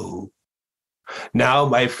know. Now,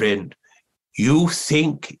 my friend, you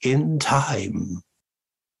think in time.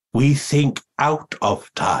 We think out of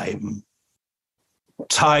time.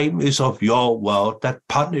 Time is of your world that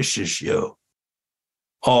punishes you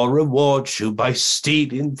or rewards you by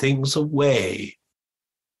stealing things away.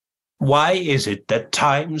 Why is it that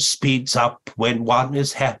time speeds up when one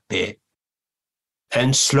is happy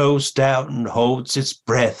and slows down and holds its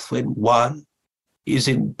breath when one is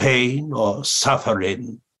in pain or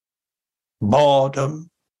suffering? Boredom.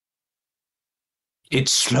 It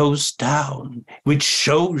slows down, which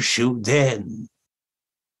shows you then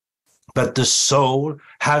that the soul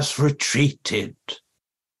has retreated.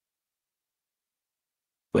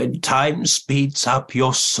 When time speeds up,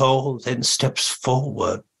 your soul then steps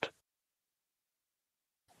forward,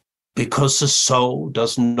 because the soul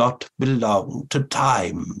does not belong to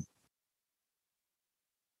time.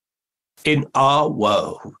 In our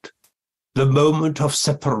world, the moment of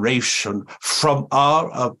separation from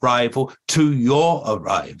our arrival to your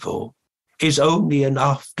arrival is only an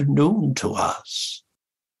afternoon to us.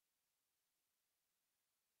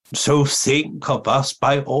 So think of us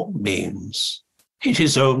by all means. It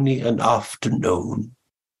is only an afternoon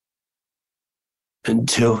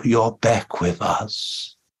until you're back with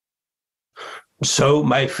us. So,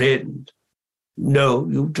 my friend, no,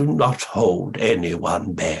 you do not hold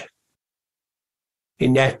anyone back.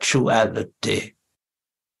 In actuality,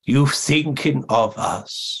 you thinking of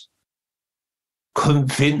us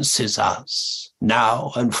convinces us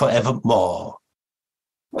now and forevermore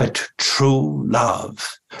that true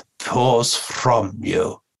love pours from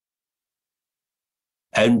you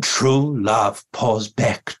and true love pours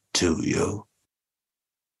back to you.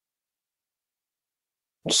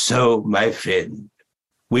 So, my friend,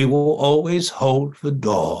 we will always hold the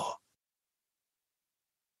door.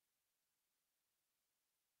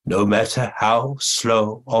 No matter how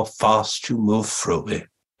slow or fast you move through it,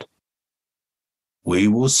 we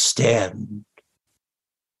will stand.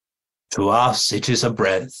 To us it is a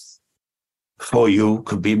breath, for you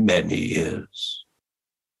could be many years.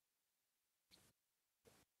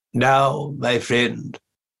 Now, my friend,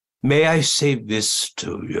 may I say this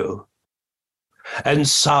to you? And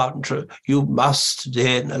Sandra, you must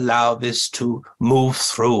then allow this to move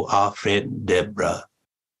through our friend Deborah.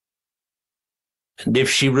 And if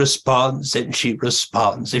she responds, then she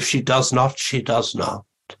responds. If she does not, she does not.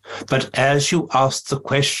 But as you asked the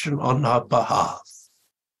question on her behalf,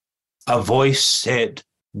 a voice said,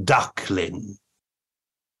 duckling.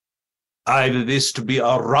 Either this to be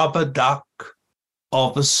a rubber duck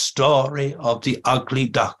or the story of the ugly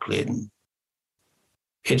duckling.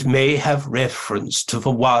 It may have reference to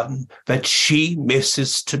the one that she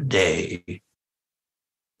misses today,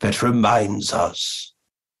 that reminds us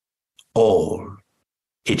all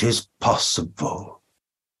it is possible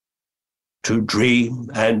to dream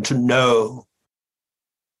and to know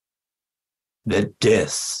that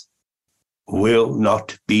death will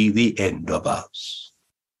not be the end of us.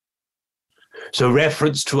 So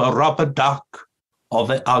reference to a rubber duck or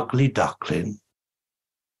the ugly duckling.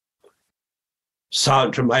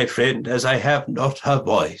 Sandra, my friend, as I have not her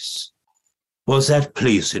voice, was that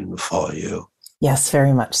pleasing for you? Yes,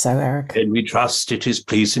 very much so, Eric. And we trust it is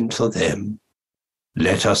pleasing to them.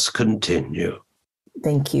 Let us continue.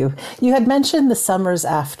 Thank you. You had mentioned the summer's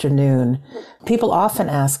afternoon. People often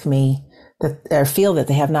ask me or feel that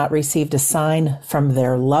they have not received a sign from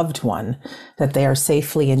their loved one that they are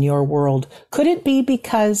safely in your world. Could it be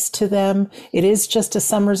because to them it is just a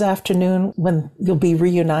summer's afternoon when you'll be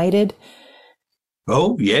reunited?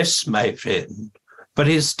 Oh, yes, my friend. But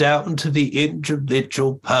it's down to the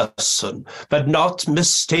individual person, but not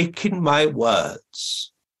mistaking my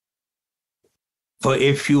words. For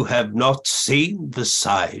if you have not seen the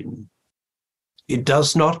sign, it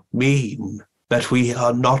does not mean that we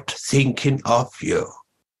are not thinking of you.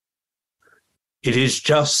 It is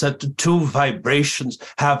just that the two vibrations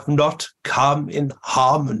have not come in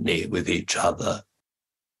harmony with each other.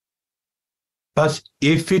 But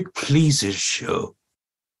if it pleases you,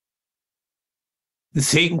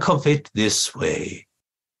 think of it this way,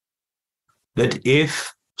 that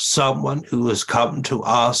if someone who has come to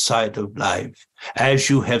our side of life, as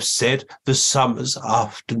you have said, the summer's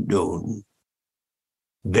afternoon,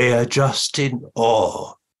 they are just in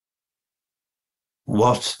awe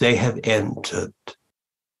what they have entered.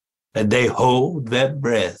 and they hold their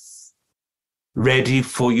breath, ready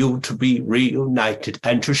for you to be reunited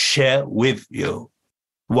and to share with you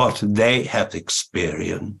what they have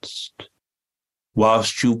experienced,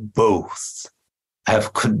 whilst you both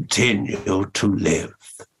have continued to live.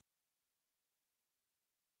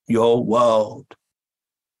 Your world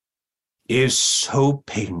is so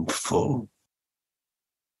painful,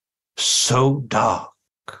 so dark,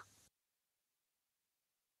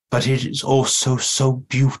 but it is also so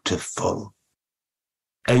beautiful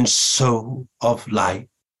and so of light.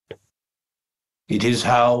 It is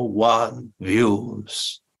how one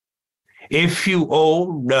views. If you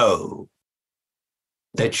all know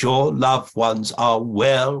that your loved ones are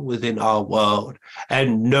well within our world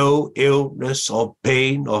and no illness or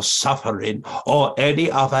pain or suffering or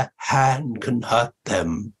any other hand can hurt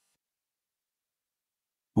them,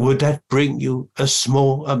 would that bring you a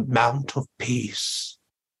small amount of peace?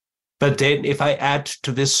 But then if I add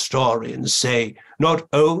to this story and say, not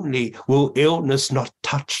only will illness not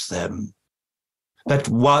touch them, but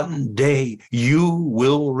one day you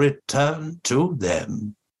will return to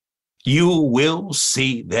them. You will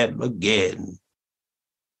see them again.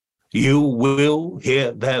 You will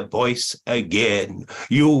hear their voice again.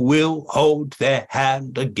 You will hold their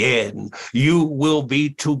hand again. You will be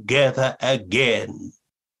together again.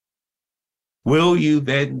 Will you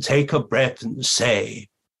then take a breath and say,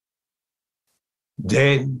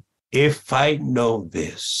 then if I know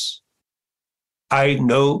this, I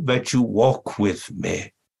know that you walk with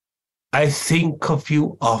me. I think of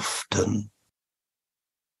you often.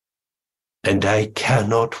 And I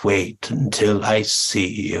cannot wait until I see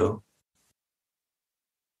you.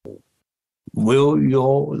 Will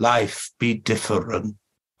your life be different?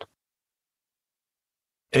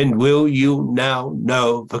 And will you now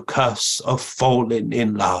know the curse of falling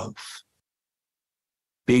in love?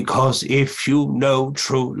 Because if you know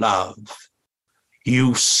true love,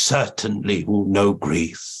 you certainly will know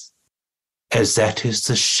grief, as that is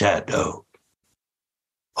the shadow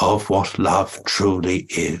of what love truly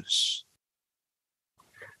is.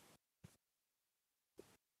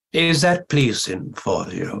 Is that pleasing for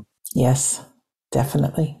you? Yes,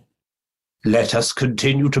 definitely. Let us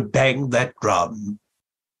continue to bang that drum.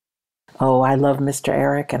 Oh, I love Mr.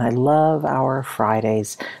 Eric, and I love our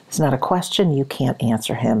Fridays. There's not a question you can't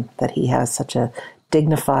answer him, that he has such a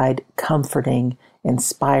dignified, comforting,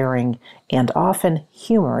 inspiring, and often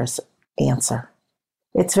humorous answer.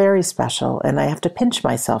 It's very special, and I have to pinch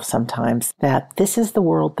myself sometimes that this is the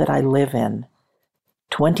world that I live in.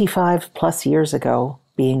 25 plus years ago,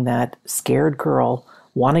 being that scared girl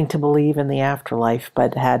wanting to believe in the afterlife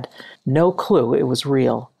but had no clue it was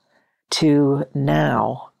real, to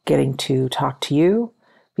now getting to talk to you.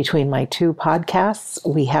 Between my two podcasts,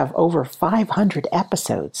 we have over 500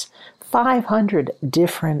 episodes, 500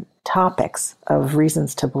 different topics of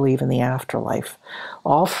reasons to believe in the afterlife,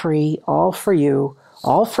 all free, all for you,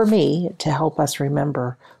 all for me, to help us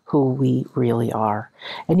remember who we really are.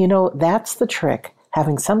 And you know, that's the trick,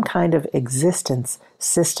 having some kind of existence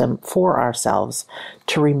system for ourselves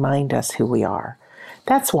to remind us who we are.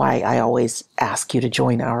 That's why I always ask you to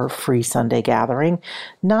join our free Sunday gathering,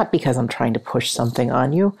 not because I'm trying to push something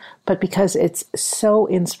on you, but because it's so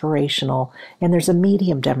inspirational, and there's a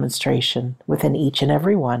medium demonstration within each and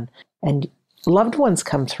every one, and loved ones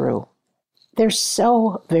come through. They're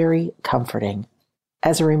so very comforting.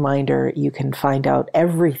 As a reminder, you can find out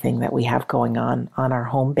everything that we have going on our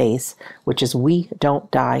home base, which is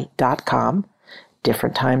WeDon'tDie.com.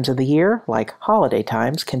 Different times of the year, like holiday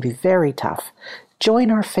times, can be very tough.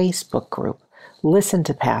 Join our Facebook group. Listen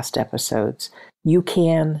to past episodes. You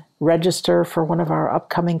can register for one of our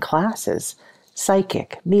upcoming classes: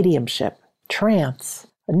 psychic, mediumship, trance,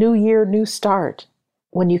 a new year, new start.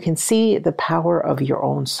 When you can see the power of your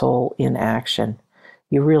own soul in action,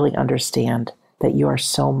 you really understand that you are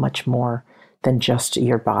so much more than just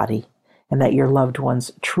your body, and that your loved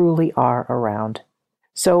ones truly are around.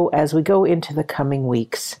 So as we go into the coming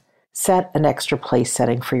weeks, set an extra place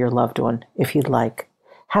setting for your loved one if you'd like.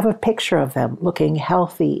 Have a picture of them looking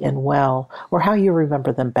healthy and well, or how you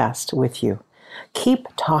remember them best with you. Keep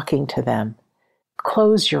talking to them.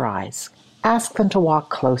 Close your eyes. Ask them to walk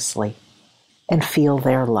closely and feel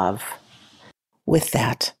their love. With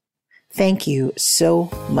that, thank you so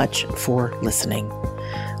much for listening.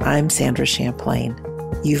 I'm Sandra Champlain.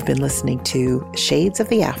 You've been listening to Shades of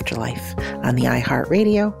the Afterlife on the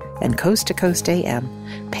iHeartRadio and Coast to Coast AM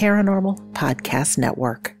Paranormal Podcast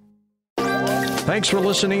Network. Thanks for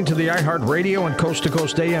listening to the iHeartRadio and Coast to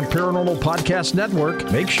Coast AM Paranormal Podcast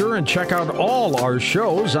Network. Make sure and check out all our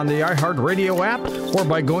shows on the iHeartRadio app or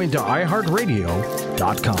by going to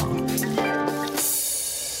iHeartRadio.com.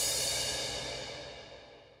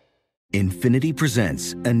 Infiniti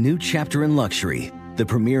presents a new chapter in luxury, the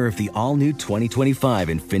premiere of the all-new 2025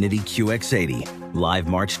 Infiniti QX80, live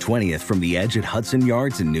March 20th from the Edge at Hudson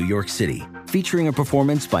Yards in New York City, featuring a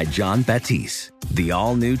performance by Jon Batiste. The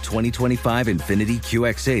all-new 2025 Infiniti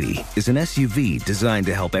QX80 is an SUV designed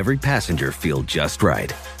to help every passenger feel just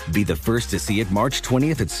right. Be the first to see it March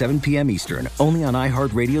 20th at 7 p.m. Eastern, only on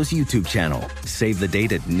iHeartRadio's YouTube channel. Save the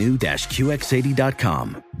date at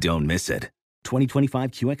new-QX80.com. Don't miss it.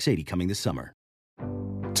 2025 QX80 coming this summer.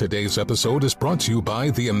 Today's episode is brought to you by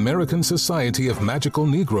the American Society of Magical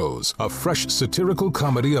Negroes, a fresh satirical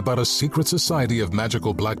comedy about a secret society of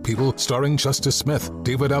magical black people starring Justice Smith,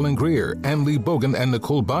 David Alan Grier, Anne Lee Bogan, and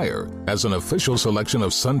Nicole Byer. As an official selection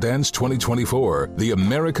of Sundance 2024, the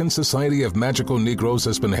American Society of Magical Negroes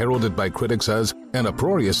has been heralded by critics as an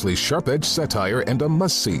uproariously sharp-edged satire and a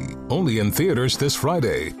must-see. Only in theaters this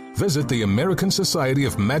Friday. Visit the American Society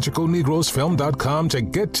of Magical Negroes Film.com to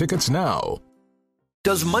get tickets now.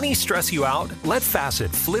 Does money stress you out? Let Facet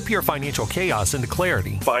flip your financial chaos into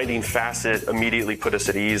clarity. Finding Facet immediately put us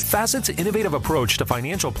at ease. Facet's innovative approach to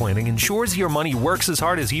financial planning ensures your money works as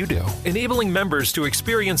hard as you do, enabling members to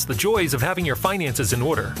experience the joys of having your finances in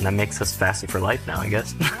order. And that makes us Facet for life now, I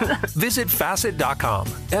guess. Visit Facet.com,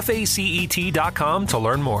 FACET.com to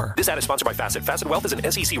learn more. This ad is sponsored by Facet. Facet Wealth is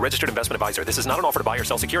an SEC registered investment advisor. This is not an offer to buy or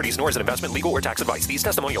sell securities, nor is it investment, legal, or tax advice. These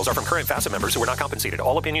testimonials are from current Facet members who are not compensated.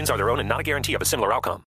 All opinions are their own and not a guarantee of a similar outcome.